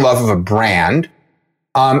talk about the love of a brand,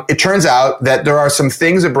 it turns out that there are some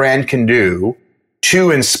things a brand can do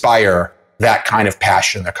to inspire that kind of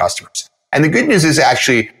passion in their customers. And the good news is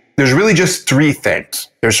actually, there's really just three things.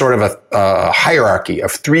 There's sort of a hierarchy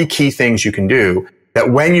of three key things you can do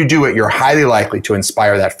that when you do it, you're highly likely to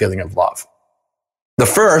inspire that feeling of love. The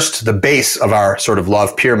first, the base of our sort of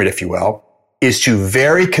love pyramid, if you will, is to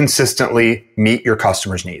very consistently meet your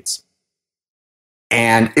customers' needs.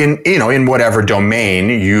 And in whatever domain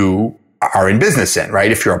you are in business in,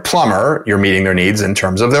 right? If you're a plumber, you're meeting their needs in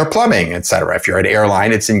terms of their plumbing, et cetera. If you're an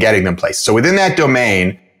airline, it's in getting them places. So within that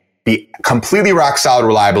domain, be completely rock solid,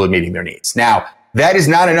 reliable in meeting their needs. Now, that is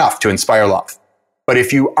not enough to inspire love. But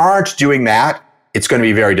if you aren't doing that, it's going to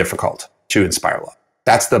be very difficult to inspire love.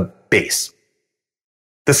 That's the base.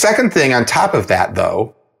 The second thing on top of that,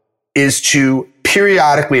 though, is to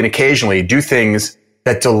periodically and occasionally do things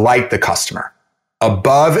that delight the customer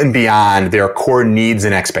above and beyond their core needs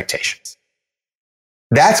and expectations.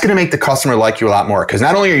 That's going to make the customer like you a lot more, because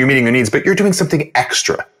not only are you meeting their needs, but you're doing something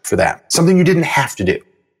extra for them, something you didn't have to do.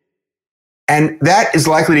 And that is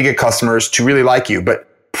likely to get customers to really like you,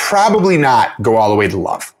 but probably not go all the way to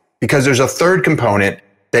love, because there's a third component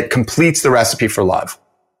that completes the recipe for love.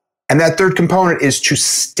 And that third component is to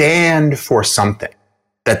stand for something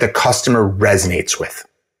that the customer resonates with,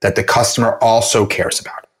 that the customer also cares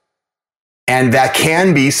about. And that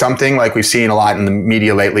can be something like we've seen a lot in the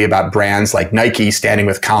media lately about brands like Nike standing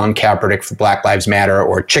with Colin Kaepernick for Black Lives Matter,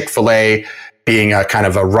 or Chick-fil-A being a kind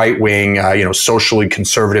of a right-wing, socially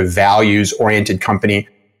conservative, values-oriented company.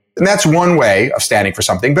 And that's one way of standing for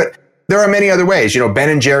something. But there are many other ways.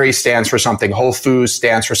 Ben & Jerry's stands for something. Whole Foods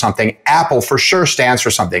stands for something. Apple for sure stands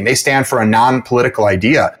for something. They stand for a non-political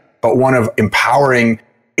idea, but one of empowering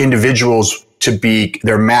individuals to be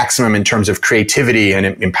their maximum in terms of creativity and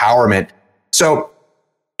empowerment. So,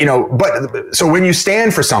 so when you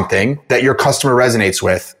stand for something that your customer resonates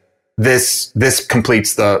with, this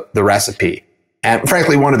completes the recipe. And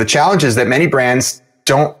frankly, one of the challenges that many brands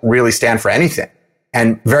don't really stand for anything.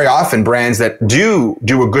 And very often brands that do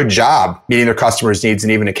a good job meeting their customers' needs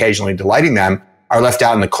and even occasionally delighting them are left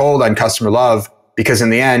out in the cold on customer love, because in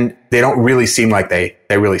the end, they don't really seem like they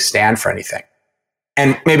really stand for anything.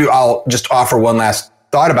 And maybe I'll just offer one last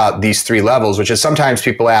thought about these three levels, which is sometimes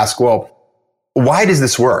people ask, well, why does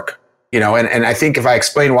this work? And I think if I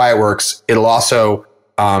explain why it works, it'll also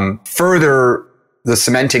further the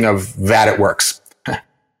cementing of that it works.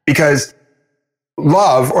 Because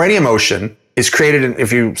love, or any emotion, is created,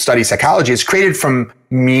 if you study psychology, it's created from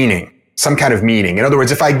meaning, some kind of meaning. In other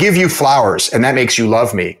words, if I give you flowers and that makes you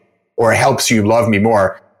love me, or helps you love me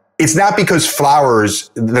more, it's not because flowers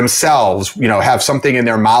themselves, have something in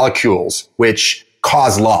their molecules which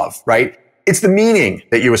cause love, right? It's the meaning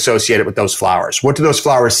that you associate it with those flowers. What do those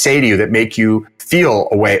flowers say to you that make you feel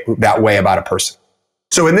that way about a person?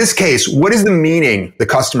 So in this case, what is the meaning the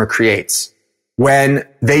customer creates when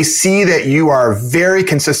they see that you are very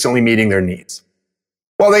consistently meeting their needs?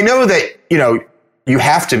 Well, they know that, you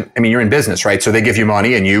have to, you're in business, right? So they give you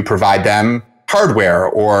money and you provide them hardware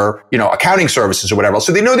or, accounting services or whatever else.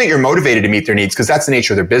 So they know that you're motivated to meet their needs because that's the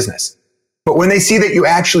nature of their business. But when they see that you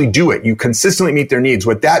actually do it, you consistently meet their needs,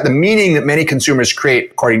 the meaning that many consumers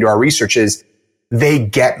create, according to our research, is they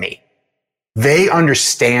get me. They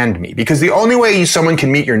understand me. Because the only way someone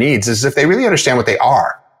can meet your needs is if they really understand what they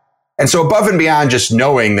are. And so above and beyond just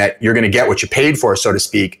knowing that you're going to get what you paid for, so to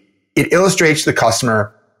speak, it illustrates to the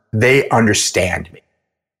customer, they understand me.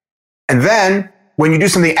 And then when you do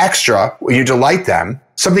something extra, when you delight them,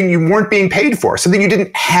 something you weren't being paid for, something you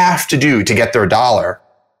didn't have to do to get their dollar,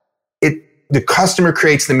 the customer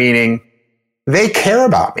creates the meaning, they care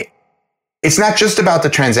about me. It's not just about the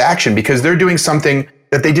transaction, because they're doing something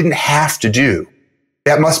that they didn't have to do.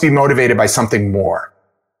 That must be motivated by something more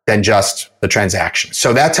than just the transaction.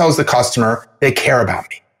 So that tells the customer they care about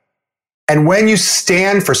me. And when you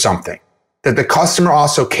stand for something that the customer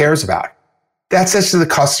also cares about, that says to the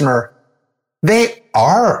customer, they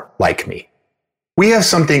are like me. We have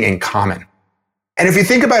something in common. And if you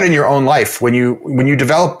think about it in your own life, when you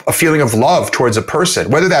develop a feeling of love towards a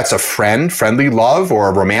person, whether that's a friendly love or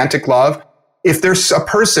a romantic love, if there's a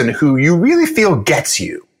person who you really feel gets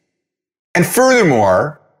you, and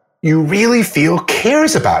furthermore, you really feel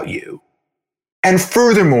cares about you, and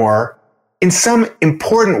furthermore, in some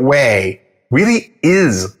important way, really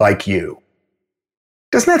is like you,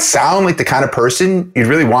 doesn't that sound like the kind of person you'd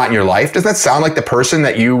really want in your life? Doesn't that sound like the person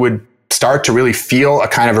that you would start to really feel a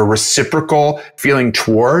kind of a reciprocal feeling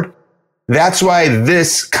toward? That's why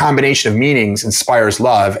this combination of meanings inspires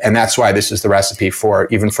love. And that's why this is the recipe for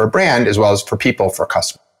even for a brand as well as for people, for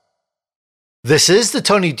customers. This is the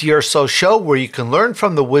Tony DUrso Show, where you can learn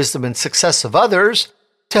from the wisdom and success of others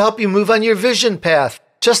to help you move on your vision path.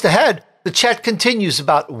 Just ahead, the chat continues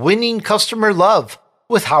about winning customer love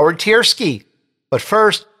with Howard Tiersky. But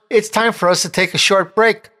first, it's time for us to take a short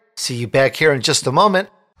break. See you back here in just a moment.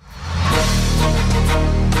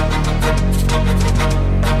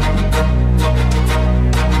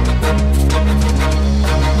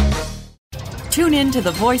 Tune in to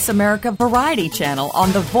the Voice America Variety channel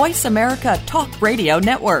on the Voice America Talk Radio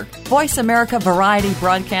Network. Voice America Variety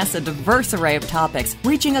broadcasts a diverse array of topics,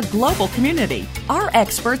 reaching a global community. Our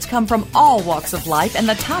experts come from all walks of life, and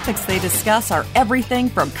the topics they discuss are everything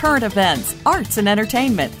from current events, arts and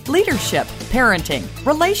entertainment, leadership, parenting,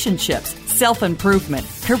 relationships, self-improvement,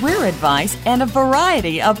 career advice, and a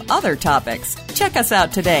variety of other topics. Check us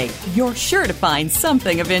out today. You're sure to find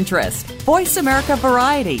something of interest. Voice America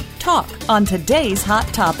Variety. Talk on today's hot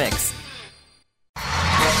topics.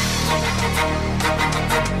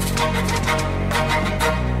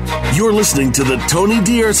 You're listening to the Tony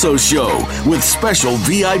DUrso Show with special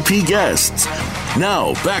VIP guests.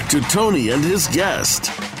 Now, back to Tony and his guest.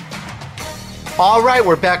 All right,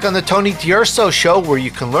 we're back on the Tony DUrso Show, where you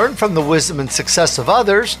can learn from the wisdom and success of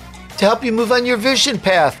others to help you move on your vision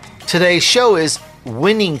path. Today's show is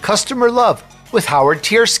Winning Customer Love with Howard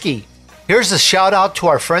Tiersky. Here's a shout out to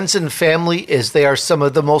our friends and family, as they are some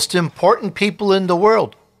of the most important people in the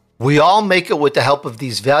world. We all make it with the help of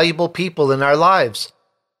these valuable people in our lives.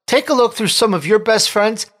 Take a look through some of your best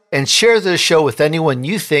friends and share this show with anyone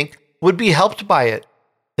you think would be helped by it.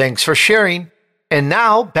 Thanks for sharing. And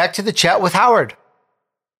now, back to the chat with Howard.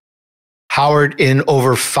 Howard, in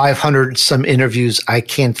over 500 some interviews, I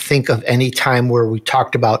can't think of any time where we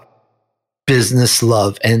talked about business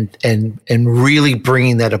love and really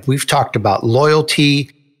bringing that up. We've talked about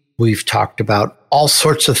loyalty. We've talked about all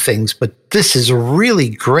sorts of things, but this is a really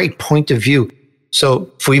great point of view.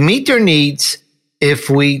 So if we meet their needs, if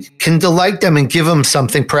we can delight them and give them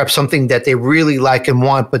something, perhaps something that they really like and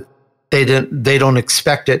want, but they don't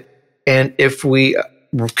expect it, and if we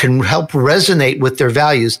can help resonate with their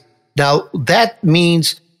values, now that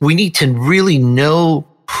means we need to really know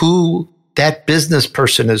who that business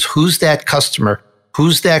person is, who's that customer,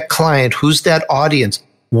 who's that client, who's that audience,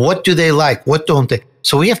 what do they like, what don't they?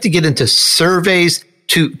 So we have to get into surveys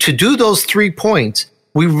to do those 3 points.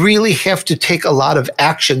 We really have to take a lot of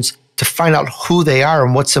actions to find out who they are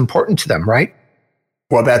and what's important to them, right?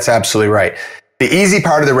 Well, that's absolutely right. The easy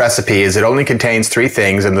part of the recipe is it only contains 3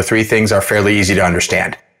 things, and the 3 things are fairly easy to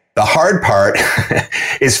understand. The hard part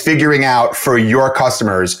is figuring out for your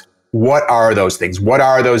customers, what are those things? What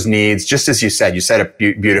are those needs? Just as you said it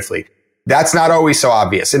beautifully. That's not always so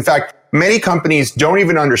obvious. In fact, many companies don't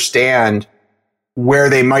even understand where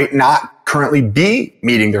they might not currently be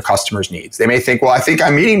meeting their customers' needs. They may think, well, I think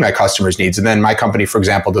I'm meeting my customers' needs. And then my company, for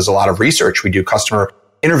example, does a lot of research. We do customer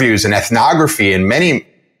interviews and ethnography and many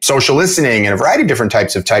social listening and a variety of different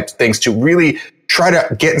types of things to really try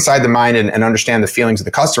to get inside the mind and understand the feelings of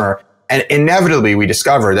the customer. And inevitably, we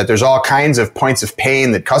discover that there's all kinds of points of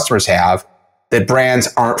pain that customers have that brands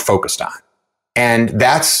aren't focused on. And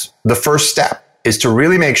that's the first step, is to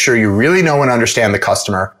really make sure you really know and understand the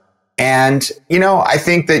customer. And, I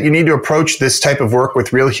think that you need to approach this type of work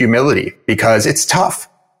with real humility, because it's tough.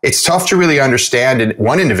 It's tough to really understand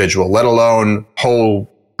one individual, let alone whole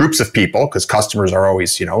groups of people, because customers are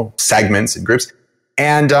always, segments and groups,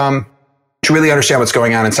 and to really understand what's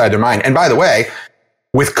going on inside their mind. And by the way,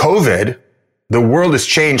 with COVID, the world has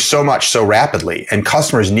changed so much so rapidly, and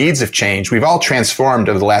customers' needs have changed. We've all transformed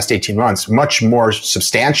over the last 18 months much more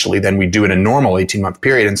substantially than we do in a normal 18-month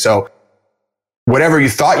period. And so whatever you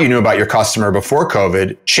thought you knew about your customer before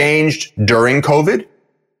COVID changed during COVID,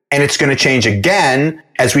 and it's going to change again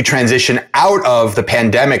as we transition out of the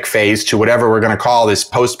pandemic phase to whatever we're going to call this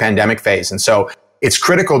post-pandemic phase. And so it's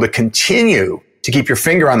critical to continue to keep your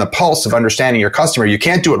finger on the pulse of understanding your customer. You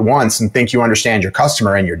can't do it once and think you understand your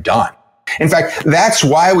customer and you're done. In fact, that's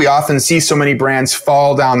why we often see so many brands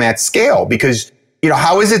fall down that scale, because,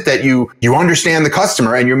 how is it that you understand the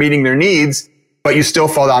customer and you're meeting their needs, but you still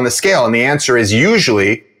fall down the scale. And the answer is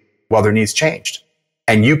usually, well, their needs changed.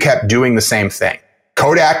 And you kept doing the same thing.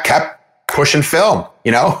 Kodak kept pushing film,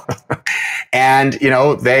 and,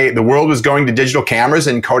 the world was going to digital cameras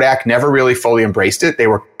and Kodak never really fully embraced it. They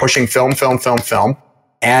were pushing film.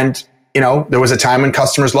 And, there was a time when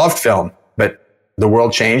customers loved film, but the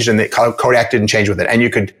world changed and Kodak didn't change with it. And you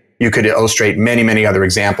could illustrate many, many other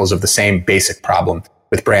examples of the same basic problem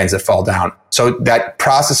with brands that fall down. So that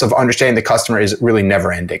process of understanding the customer is really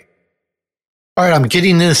never ending. All right, I'm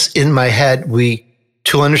getting this in my head.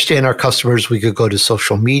 To understand our customers, we could go to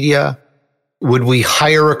social media. Would we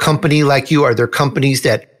hire a company like you? Are there companies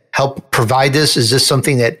that help provide this? Is this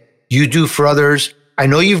something that you do for others? I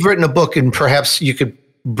know you've written a book, and perhaps you could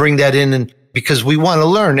bring that in, and because we want to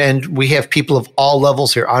learn, and we have people of all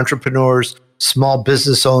levels here, entrepreneurs, small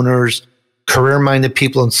business owners, career-minded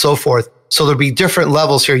people, and so forth. So there'll be different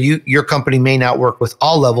levels here. Your company may not work with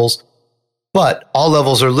all levels, but all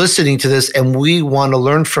levels are listening to this, and we want to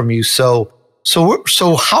learn from you. So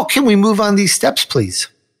how can we move on these steps, please?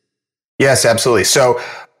 Yes, absolutely. So,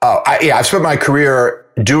 I've spent my career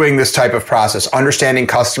doing this type of process, understanding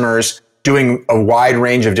customers, doing a wide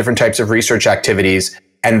range of different types of research activities,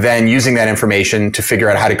 and then using that information to figure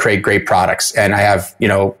out how to create great products. And I have,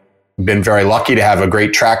 been very lucky to have a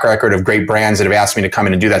great track record of great brands that have asked me to come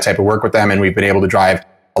in and do that type of work with them. And we've been able to drive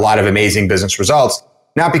a lot of amazing business results,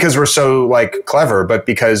 not because we're so clever, but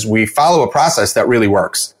because we follow a process that really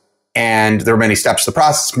works. And there are many steps to the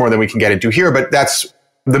process, more than we can get into here, but that's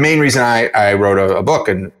the main reason I wrote a book,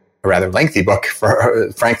 and a rather lengthy book,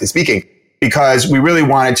 frankly speaking, because we really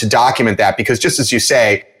wanted to document that. Because just as you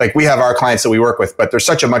say, we have our clients that we work with, but there's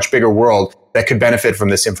such a much bigger world that could benefit from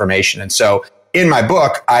this information. And so in my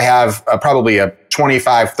book, I have probably a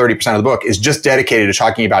 25-30% of the book is just dedicated to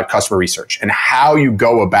talking about customer research and how you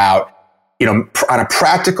go about, on a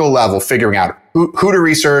practical level, figuring out who to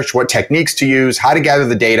research, what techniques to use, how to gather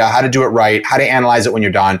the data, how to do it right, how to analyze it when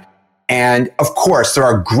you're done. And of course, there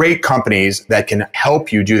are great companies that can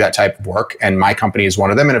help you do that type of work. And my company is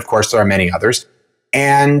one of them. And of course, there are many others.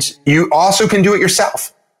 And you also can do it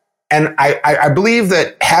yourself. And I believe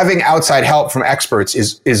that having outside help from experts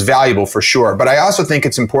is valuable for sure. But I also think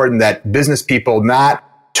it's important that business people not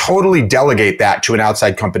totally delegate that to an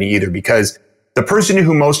outside company either, because the person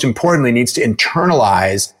who most importantly needs to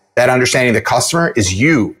internalize that understanding of the customer is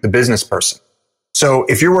you, the business person. So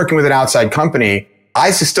if you're working with an outside company,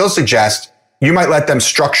 I still suggest you might let them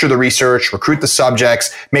structure the research, recruit the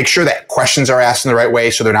subjects, make sure that questions are asked in the right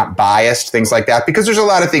way so they're not biased, things like that. Because there's a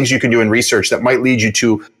lot of things you can do in research that might lead you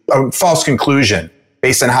to a false conclusion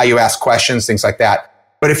based on how you ask questions, things like that.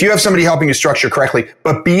 But if you have somebody helping you structure correctly,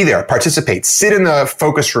 but be there, participate, sit in the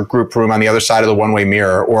focus group room on the other side of the one-way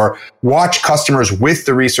mirror, or watch customers with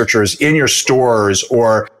the researchers in your stores,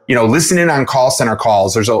 or, listen in on call center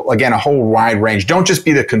calls. There's a whole wide range. Don't just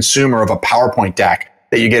be the consumer of a PowerPoint deck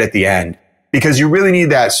that you get at the end, because you really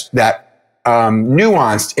need that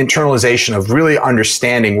nuanced internalization of really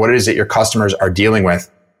understanding what it is that your customers are dealing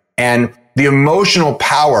with. And the emotional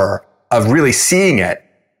power of really seeing it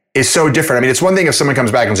is so different. I mean, it's one thing if someone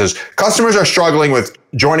comes back and says, customers are struggling with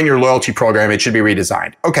joining your loyalty program, it should be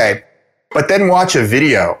redesigned. Okay. But then watch a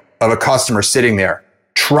video of a customer sitting there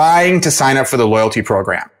trying to sign up for the loyalty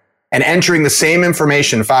program and entering the same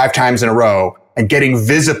information 5 times in a row and getting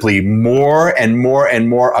visibly more and more and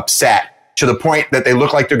more upset to the point that they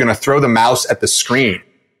look like they're going to throw the mouse at the screen.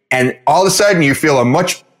 And all of a sudden you feel a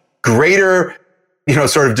much greater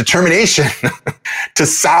sort of determination to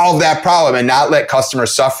solve that problem and not let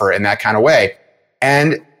customers suffer in that kind of way.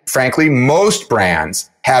 And frankly, most brands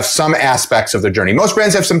have some aspects of their journey. Most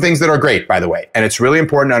brands have some things that are great, by the way. And it's really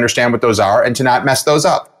important to understand what those are and to not mess those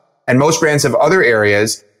up. And most brands have other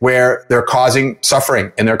areas where they're causing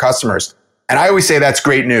suffering in their customers. And I always say that's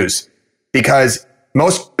great news, because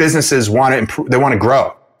most businesses want to improve. They want to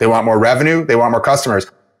grow. They want more revenue. They want more customers.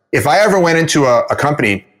 If I ever went into a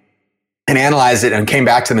company and analyzed it and came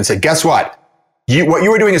back to them and said, guess what? What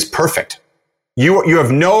you are doing is perfect. You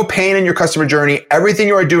have no pain in your customer journey. Everything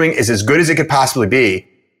you are doing is as good as it could possibly be.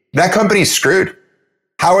 That company's screwed.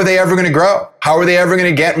 How are they ever going to grow? How are they ever going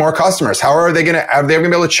to get more customers? Are they going to be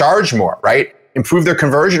able to charge more, right? Improve their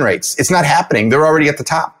conversion rates. It's not happening. They're already at the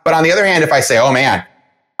top. But on the other hand, if I say, oh man,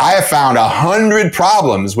 I have found 100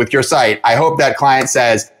 problems with your site, I hope that client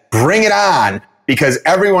says, bring it on, because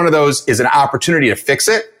every one of those is an opportunity to fix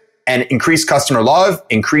it and increase customer love,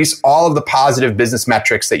 increase all of the positive business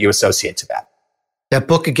metrics that you associate to that. That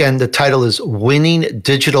book, again, the title is Winning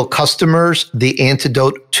Digital Customers, The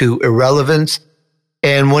Antidote to Irrelevance.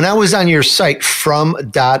 And when I was on your site,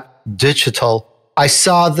 from.digital, I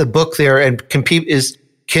saw the book there, and can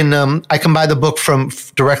can I can buy the book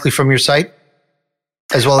directly from your site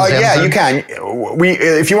as well as Amazon? Yeah, you can.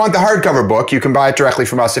 If you want the hardcover book, you can buy it directly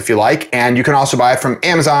from us if you like, and you can also buy it from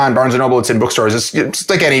Amazon, Barnes & Noble. It's in bookstores. It's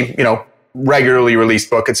like any regularly released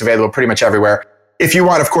book. It's available pretty much everywhere. If you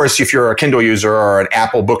want, of course, if you're a Kindle user or an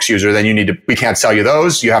Apple Books user, then we can't sell you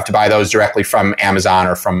those. You have to buy those directly from Amazon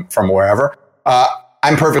or from wherever.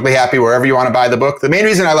 I'm perfectly happy wherever you want to buy the book. The main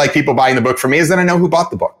reason I like people buying the book from me is that I know who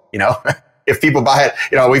bought the book. If people buy it,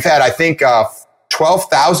 we've had, I think,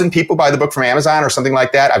 12,000 people buy the book from Amazon or something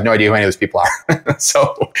like that. I have no idea who any of those people are.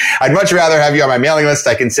 So I'd much rather have you on my mailing list.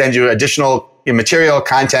 I can send you additional material,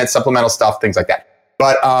 content, supplemental stuff, things like that.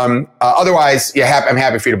 But otherwise, I'm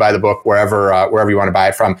happy for you to buy the book wherever you want to buy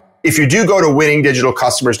it from. If you do go to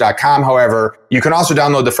winningdigitalcustomers.com, however, you can also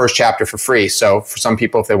download the first chapter for free. So for some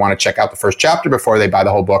people, if they want to check out the first chapter before they buy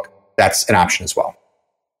the whole book, that's an option as well.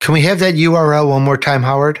 Can we have that URL one more time,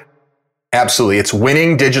 Howard? Absolutely. It's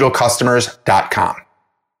winningdigitalcustomers.com.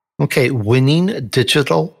 Okay,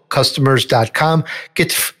 winningdigitalcustomers.com.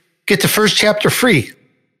 Get the first chapter free.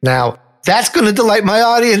 Now, that's going to delight my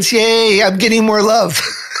audience. Yay, I'm getting more love.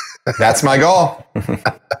 That's my goal.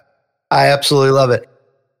 I absolutely love it.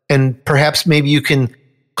 And perhaps maybe you can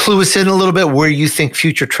clue us in a little bit where you think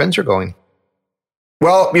future trends are going.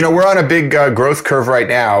 Well, we're on a big growth curve right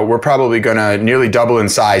now. We're probably going to nearly double in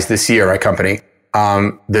size this year, our company.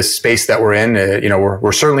 This space that we're in,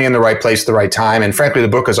 we're certainly in the right place at the right time. And frankly, the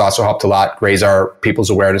book has also helped a lot raise our people's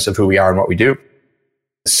awareness of who we are and what we do.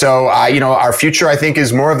 So, our future, I think,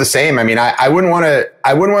 is more of the same. I mean, I wouldn't want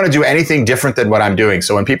to do anything different than what I'm doing.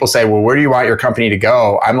 So when people say, well, where do you want your company to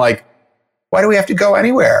go? I'm like, why do we have to go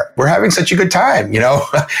anywhere? We're having such a good time.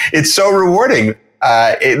 It's so rewarding.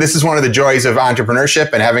 This is one of the joys of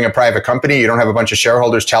entrepreneurship and having a private company. You don't have a bunch of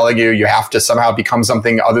shareholders telling you have to somehow become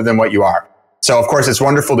something other than what you are. So, of course, it's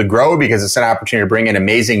wonderful to grow because it's an opportunity to bring in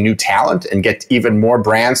amazing new talent and get even more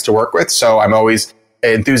brands to work with. So I'm always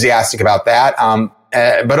enthusiastic about that.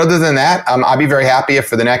 But other than that, I'll be very happy if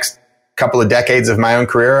for the next couple of decades of my own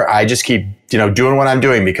career, I just keep, doing what I'm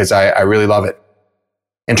doing because I really love it.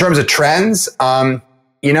 In terms of trends, I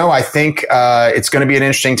think it's going to be an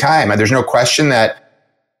interesting time. There's no question that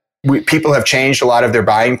people have changed a lot of their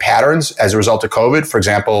buying patterns as a result of COVID. For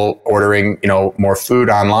example, ordering, more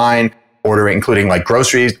food online, including like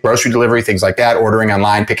grocery delivery, things like that, ordering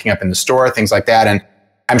online, picking up in the store, things like that. And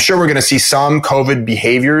I'm sure we're going to see some COVID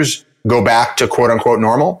behaviors go back to quote unquote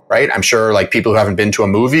normal, right? I'm sure like people who haven't been to a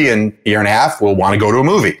movie in a year and a half will want to go to a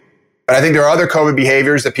movie. But I think there are other COVID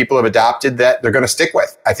behaviors that people have adopted that they're going to stick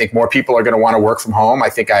with. I think more people are going to want to work from home. I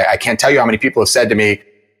think I can't tell you how many people have said to me,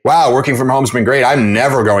 wow, working from home has been great. I'm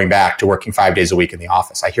never going back to working 5 days a week in the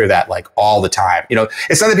office. I hear that like all the time.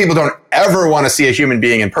 It's not that people don't ever want to see a human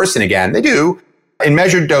being in person again. They do in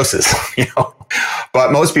measured doses,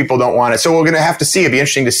 but most people don't want it. So we're going to have to see. It'd be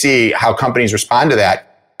interesting to see how companies respond to that.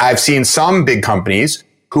 I've seen some big companies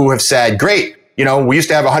who have said, great, we used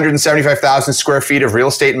to have 175,000 square feet of real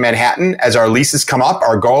estate in Manhattan. As our leases come up,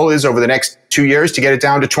 our goal is over the next 2 years to get it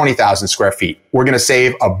down to 20,000 square feet. We're going to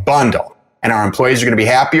save a bundle and our employees are going to be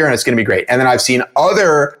happier and it's going to be great. And then I've seen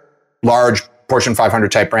other large Fortune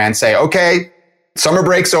 500 type brands say, okay, summer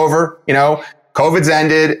break's over, COVID's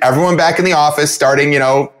ended, everyone back in the office starting,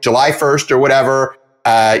 July 1st or whatever,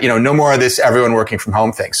 no more of this everyone working from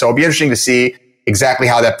home thing. So it'll be interesting to see exactly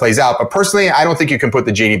how that plays out. But personally, I don't think you can put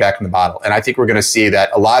the genie back in the bottle. And I think we're going to see that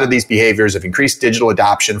a lot of these behaviors of increased digital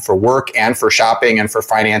adoption for work and for shopping and for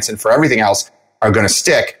finance and for everything else are going to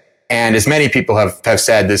stick. And as many people have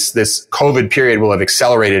said, this COVID period will have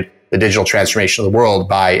accelerated the digital transformation of the world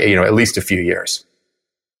by, at least a few years.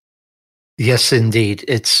 Yes, indeed.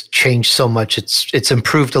 It's changed so much. It's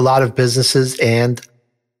improved a lot of businesses, and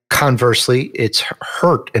conversely, it's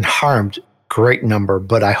hurt and harmed great number,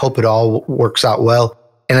 but I hope it all works out well.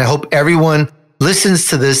 And I hope everyone listens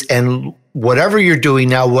to this, and whatever you're doing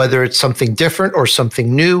now, whether it's something different or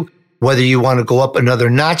something new, whether you want to go up another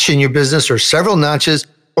notch in your business or several notches,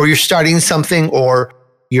 or you're starting something, or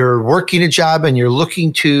you're working a job and you're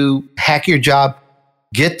looking to hack your job,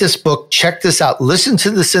 get this book, check this out, listen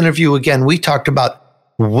to this interview again. We talked about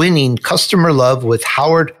winning customer love with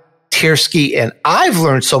Howard Tiersky, and I've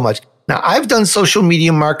learned so much. Now, I've done social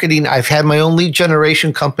media marketing. I've had my own lead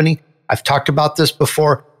generation company. I've talked about this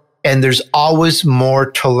before, and there's always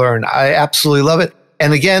more to learn. I absolutely love it.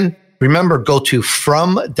 And again, remember, go to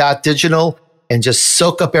from.digital and just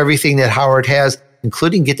soak up everything that Howard has,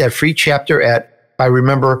 including get that free chapter I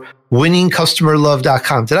remember,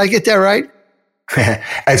 winningcustomerlove.com. Did I get that right?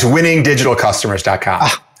 It's winningdigitalcustomers.com.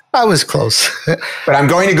 I was close. But I'm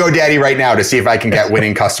going to GoDaddy right now to see if I can get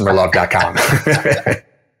winningcustomerlove.com.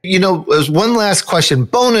 As one last question,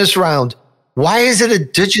 bonus round. Why is it a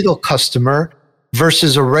digital customer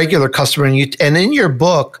versus a regular customer? And in your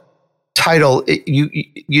book title,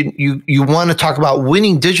 you want to talk about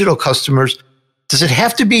winning digital customers. Does it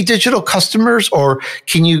have to be digital customers, or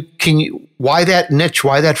can you why that niche?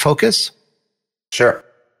 Why that focus? Sure.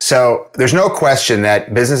 So there's no question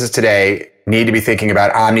that businesses today need to be thinking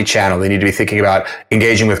about omni-channel. They need to be thinking about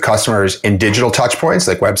engaging with customers in digital touch points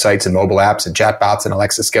like websites and mobile apps and chatbots and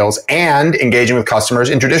Alexa skills, and engaging with customers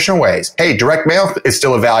in traditional ways. Hey, direct mail is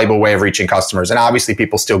still a valuable way of reaching customers. And obviously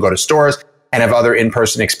people still go to stores and have other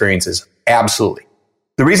in-person experiences. Absolutely.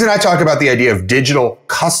 The reason I talk about the idea of digital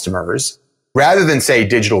customers rather than say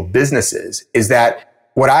digital businesses is that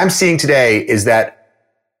what I'm seeing today is that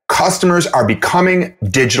customers are becoming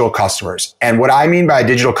digital customers. And what I mean by a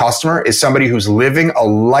digital customer is somebody who's living a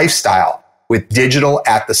lifestyle with digital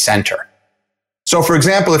at the center. So for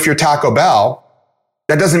example, if you're Taco Bell,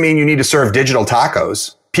 that doesn't mean you need to serve digital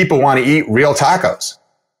tacos. People want to eat real tacos.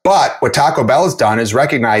 But what Taco Bell has done is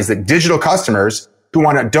recognize that digital customers who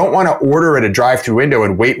don't want to order at a drive-through window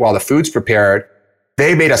and wait while the food's prepared,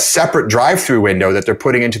 they made a separate drive-through window that they're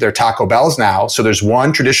putting into their Taco Bells now. So there's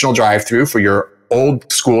one traditional drive-through for your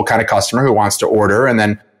old school kind of customer who wants to order and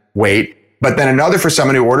then wait, but then another for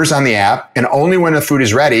someone who orders on the app, and only when the food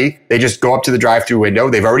is ready, they just go up to the drive-through window.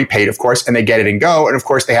 They've already paid, of course, and they get it and go. And of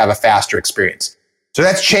course, they have a faster experience. So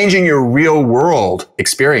that's changing your real world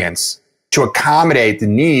experience to accommodate the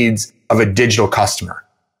needs of a digital customer.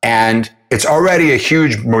 And it's already a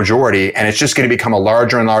huge majority, and it's just going to become a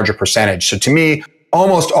larger and larger percentage. So to me,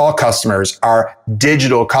 almost all customers are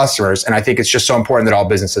digital customers. And I think it's just so important that all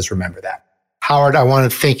businesses remember that. Howard, I want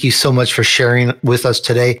to thank you so much for sharing with us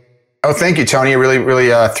today. Oh, thank you, Tony. Really, really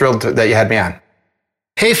thrilled that you had me on.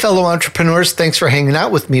 Hey, fellow entrepreneurs, thanks for hanging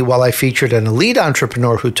out with me while I featured an elite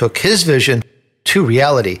entrepreneur who took his vision to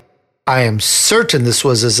reality. I am certain this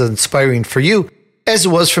was as inspiring for you as it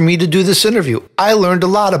was for me to do this interview. I learned a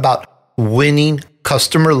lot about winning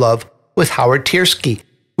customer love with Howard Tiersky.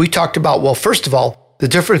 We talked about, well, first of all, the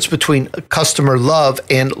difference between customer love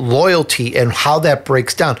and loyalty and how that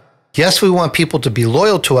breaks down. Yes, we want people to be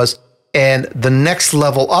loyal to us. And the next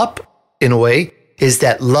level up, in a way, is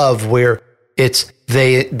that love where it's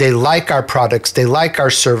they like our products, they like our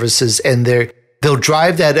services, and they'll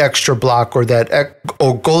drive that extra block or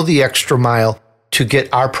go the extra mile to get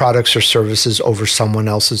our products or services over someone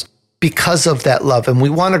else's because of that love. And we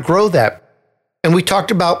want to grow that. And we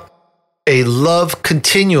talked about a love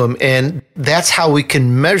continuum, and that's how we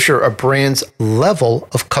can measure a brand's level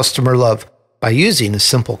of customer love. By using a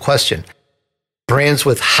simple question. Brands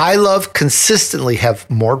with high love consistently have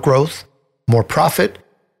more growth, more profit,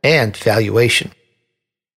 and valuation.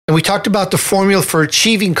 And we talked about the formula for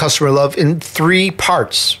achieving customer love in 3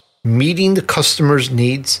 parts: meeting the customer's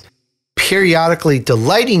needs, periodically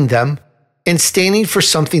delighting them, and standing for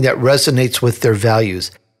something that resonates with their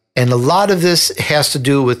values. And a lot of this has to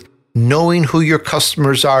do with knowing who your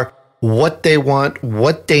customers are, what they want,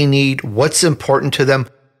 what they need, what's important to them,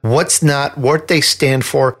 what's not, what they stand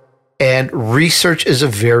for. And research is a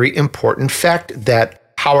very important fact that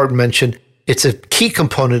Howard mentioned. It's a key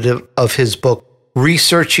component of his book,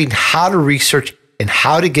 researching how to research and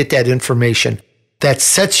how to get that information that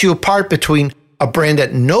sets you apart between a brand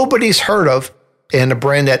that nobody's heard of and a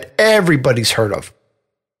brand that everybody's heard of.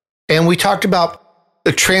 And we talked about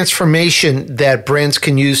the transformation that brands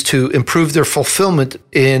can use to improve their fulfillment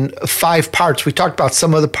in 5 parts. We talked about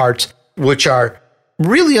some of the parts, which are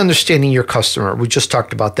really understanding your customer. We just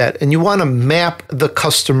talked about that. And you want to map the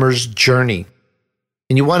customer's journey.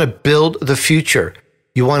 And you want to build the future.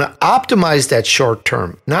 You want to optimize that short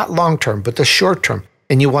term, not long term, but the short term.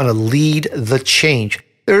 And you want to lead the change.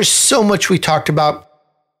 There's so much we talked about.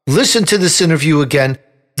 Listen to this interview again.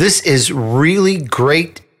 This is really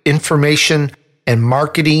great information and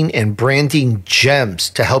marketing and branding gems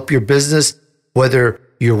to help your business, whether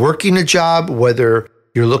you're working a job, whether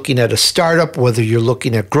you're looking at a startup, whether you're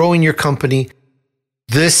looking at growing your company.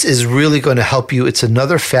 This is really going to help you. It's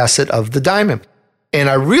another facet of the diamond. And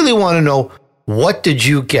I really want to know, what did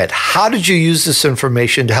you get? How did you use this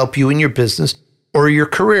information to help you in your business or your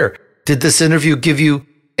career? Did this interview give you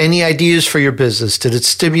any ideas for your business? Did it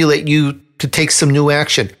stimulate you to take some new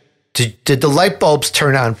action? Did the light bulbs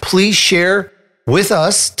turn on? Please share with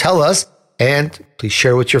us, tell us, and please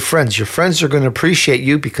share with your friends. Your friends are going to appreciate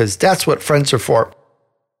you because that's what friends are for.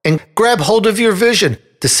 And grab hold of your vision.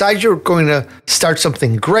 Decide you're going to start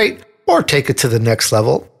something great or take it to the next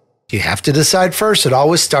level. You have to decide first. It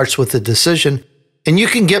always starts with a decision. And you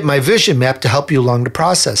can get my vision map to help you along the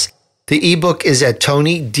process. The ebook is at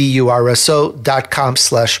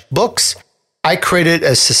TonyDUrso.com/books. I created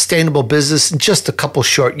a sustainable business in just a couple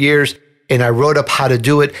short years, and I wrote up how to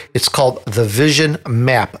do it. It's called The Vision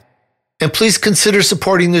Map. And please consider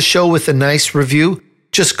supporting the show with a nice review.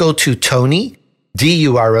 Just go to Tony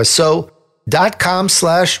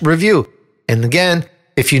DUrso.com/review. And again,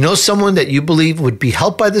 if you know someone that you believe would be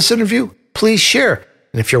helped by this interview, please share.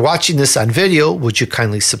 And if you're watching this on video, would you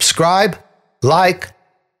kindly subscribe, like,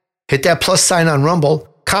 hit that plus sign on Rumble,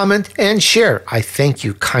 comment, and share. I thank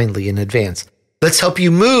you kindly in advance. Let's help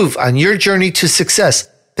you move on your journey to success.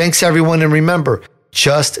 Thanks, everyone. And remember,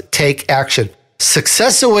 just take action.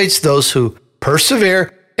 Success awaits those who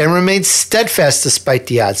persevere and remain steadfast despite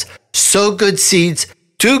the odds. Sow good seeds,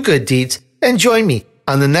 do good deeds, and join me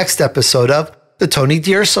on the next episode of The Tony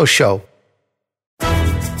DUrso Show.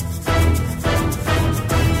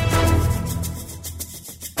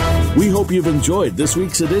 We hope you've enjoyed this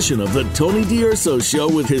week's edition of The Tony DUrso Show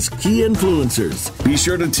with his key influencers. Be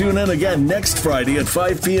sure to tune in again next Friday at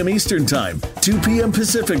 5 p.m. Eastern Time, 2 p.m.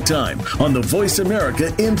 Pacific Time on the Voice America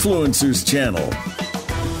Influencers channel.